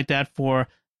something like that for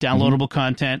downloadable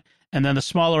content, and then the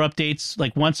smaller updates,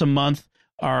 like once a month,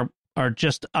 are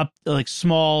just up like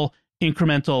small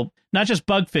incremental, not just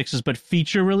bug fixes, but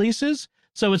feature releases.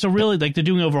 So it's a really like they're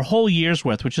doing over a whole year's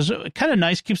worth, which is kind of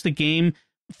nice, keeps the game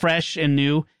fresh and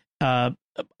new.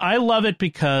 I love it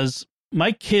because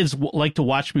my kids like to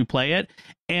watch me play it,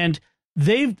 and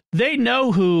they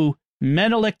know who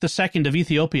Menelik II of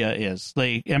Ethiopia is,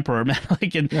 the Emperor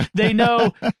Menelik, and they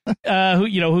know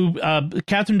who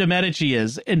Catherine de' Medici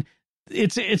is, and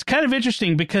it's kind of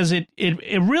interesting because it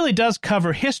really does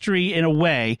cover history in a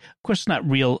way. Of course, it's not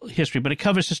real history, but it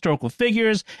covers historical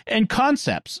figures and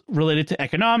concepts related to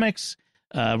economics,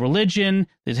 religion.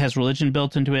 It has religion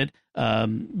built into it,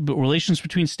 relations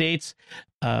between states.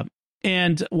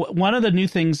 And one of the new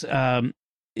things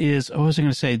is, what was I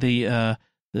going to say? They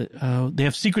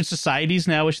have secret societies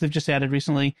now, which they've just added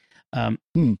recently.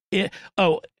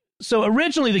 So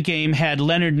originally the game had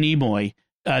Leonard Nimoy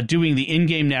doing the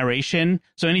in-game narration.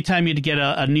 So anytime you'd get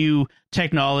a new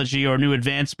technology or new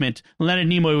advancement, Leonard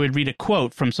Nimoy would read a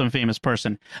quote from some famous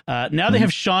person. Now they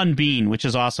have Sean Bean, which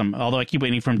is awesome, although I keep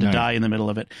waiting for him to die in the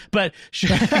middle of it. But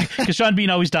because Sean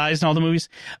Bean always dies in all the movies.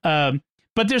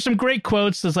 But there's some great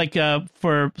quotes. There's like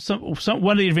for some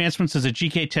one of the advancements is a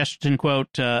G.K. Chesterton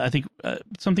quote. I think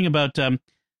something about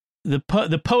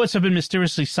the poets have been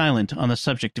mysteriously silent on the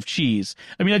subject of cheese.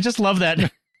 I mean, I just love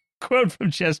that quote from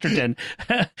Chesterton.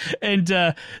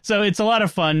 And so it's a lot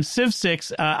of fun. Civ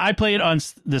 6, I play it on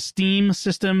the Steam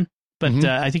system, but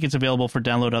I think it's available for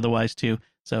download otherwise too.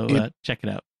 So check it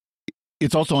out.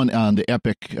 It's also on the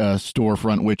Epic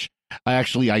storefront, which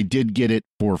I did get it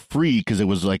for free because it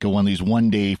was like one of these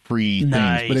one-day free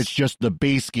things. But it's just the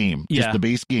base game, the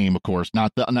base game, of course. Of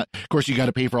course, you got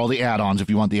to pay for all the add-ons if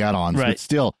you want the add-ons. Right. But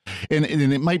still, and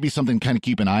it might be something kind of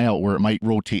keep an eye out where it might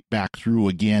rotate back through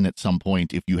again at some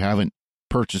point if you haven't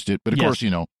purchased it. But of course,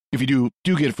 if you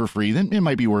do get it for free, then it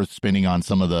might be worth spending on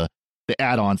some of the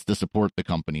add-ons to support the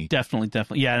company. Definitely.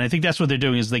 Yeah, and I think that's what they're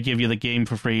doing is they give you the game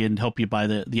for free and help you buy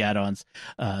the add-ons.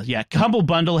 Humble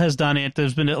Bundle has done it.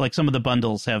 There's been like some of the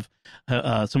bundles have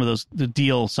some of those the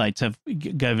deal sites have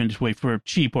given it away for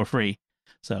cheap or free.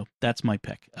 So that's my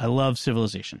pick. I love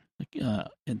Civilization,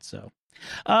 and so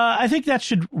I think that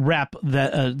should wrap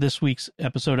this week's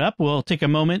episode up. We'll take a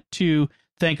moment to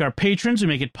thank our patrons who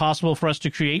make it possible for us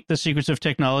to create The Secrets of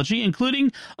Technology,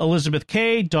 including Elizabeth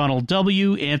K., Donald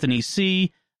W., Anthony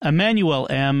C., Emmanuel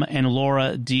M., and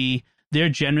Laura D. Their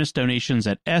generous donations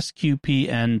at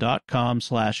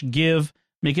sqpn.com/give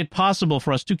make it possible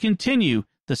for us to continue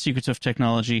The Secrets of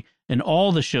Technology and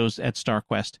all the shows at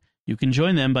StarQuest. You can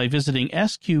join them by visiting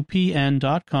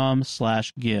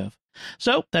sqpn.com/give.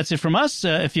 So that's it from us.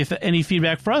 If you have any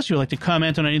feedback for us, you'd like to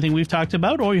comment on anything we've talked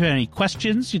about, or you have any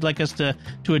questions you'd like us to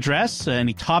address,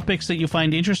 any topics that you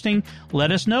find interesting,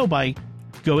 let us know by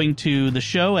going to the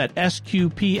show at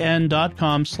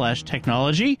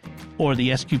sqpn.com/technology or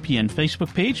the SQPN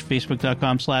Facebook page,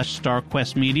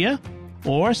 facebook.com/StarQuestMedia,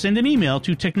 or send an email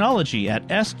to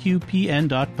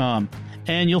technology@sqpn.com.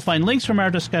 And you'll find links from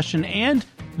our discussion and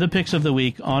the picks of the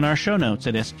week on our show notes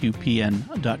at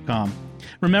sqpn.com.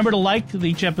 Remember to like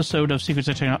each episode of Secrets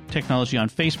of Technology on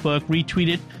Facebook, retweet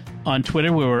it on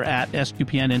Twitter, where we're at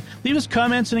SQPN, and leave us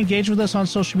comments and engage with us on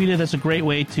social media. That's a great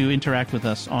way to interact with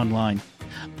us online.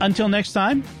 Until next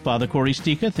time, Father Corey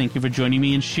Stika, thank you for joining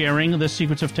me and sharing the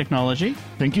Secrets of Technology.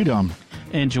 Thank you, Dom.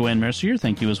 And Joanne Mercier,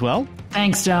 thank you as well.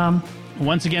 Thanks, Dom.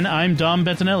 Once again, I'm Dom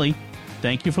Bettinelli.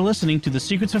 Thank you for listening to the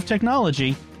Secrets of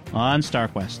Technology on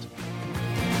StarQuest.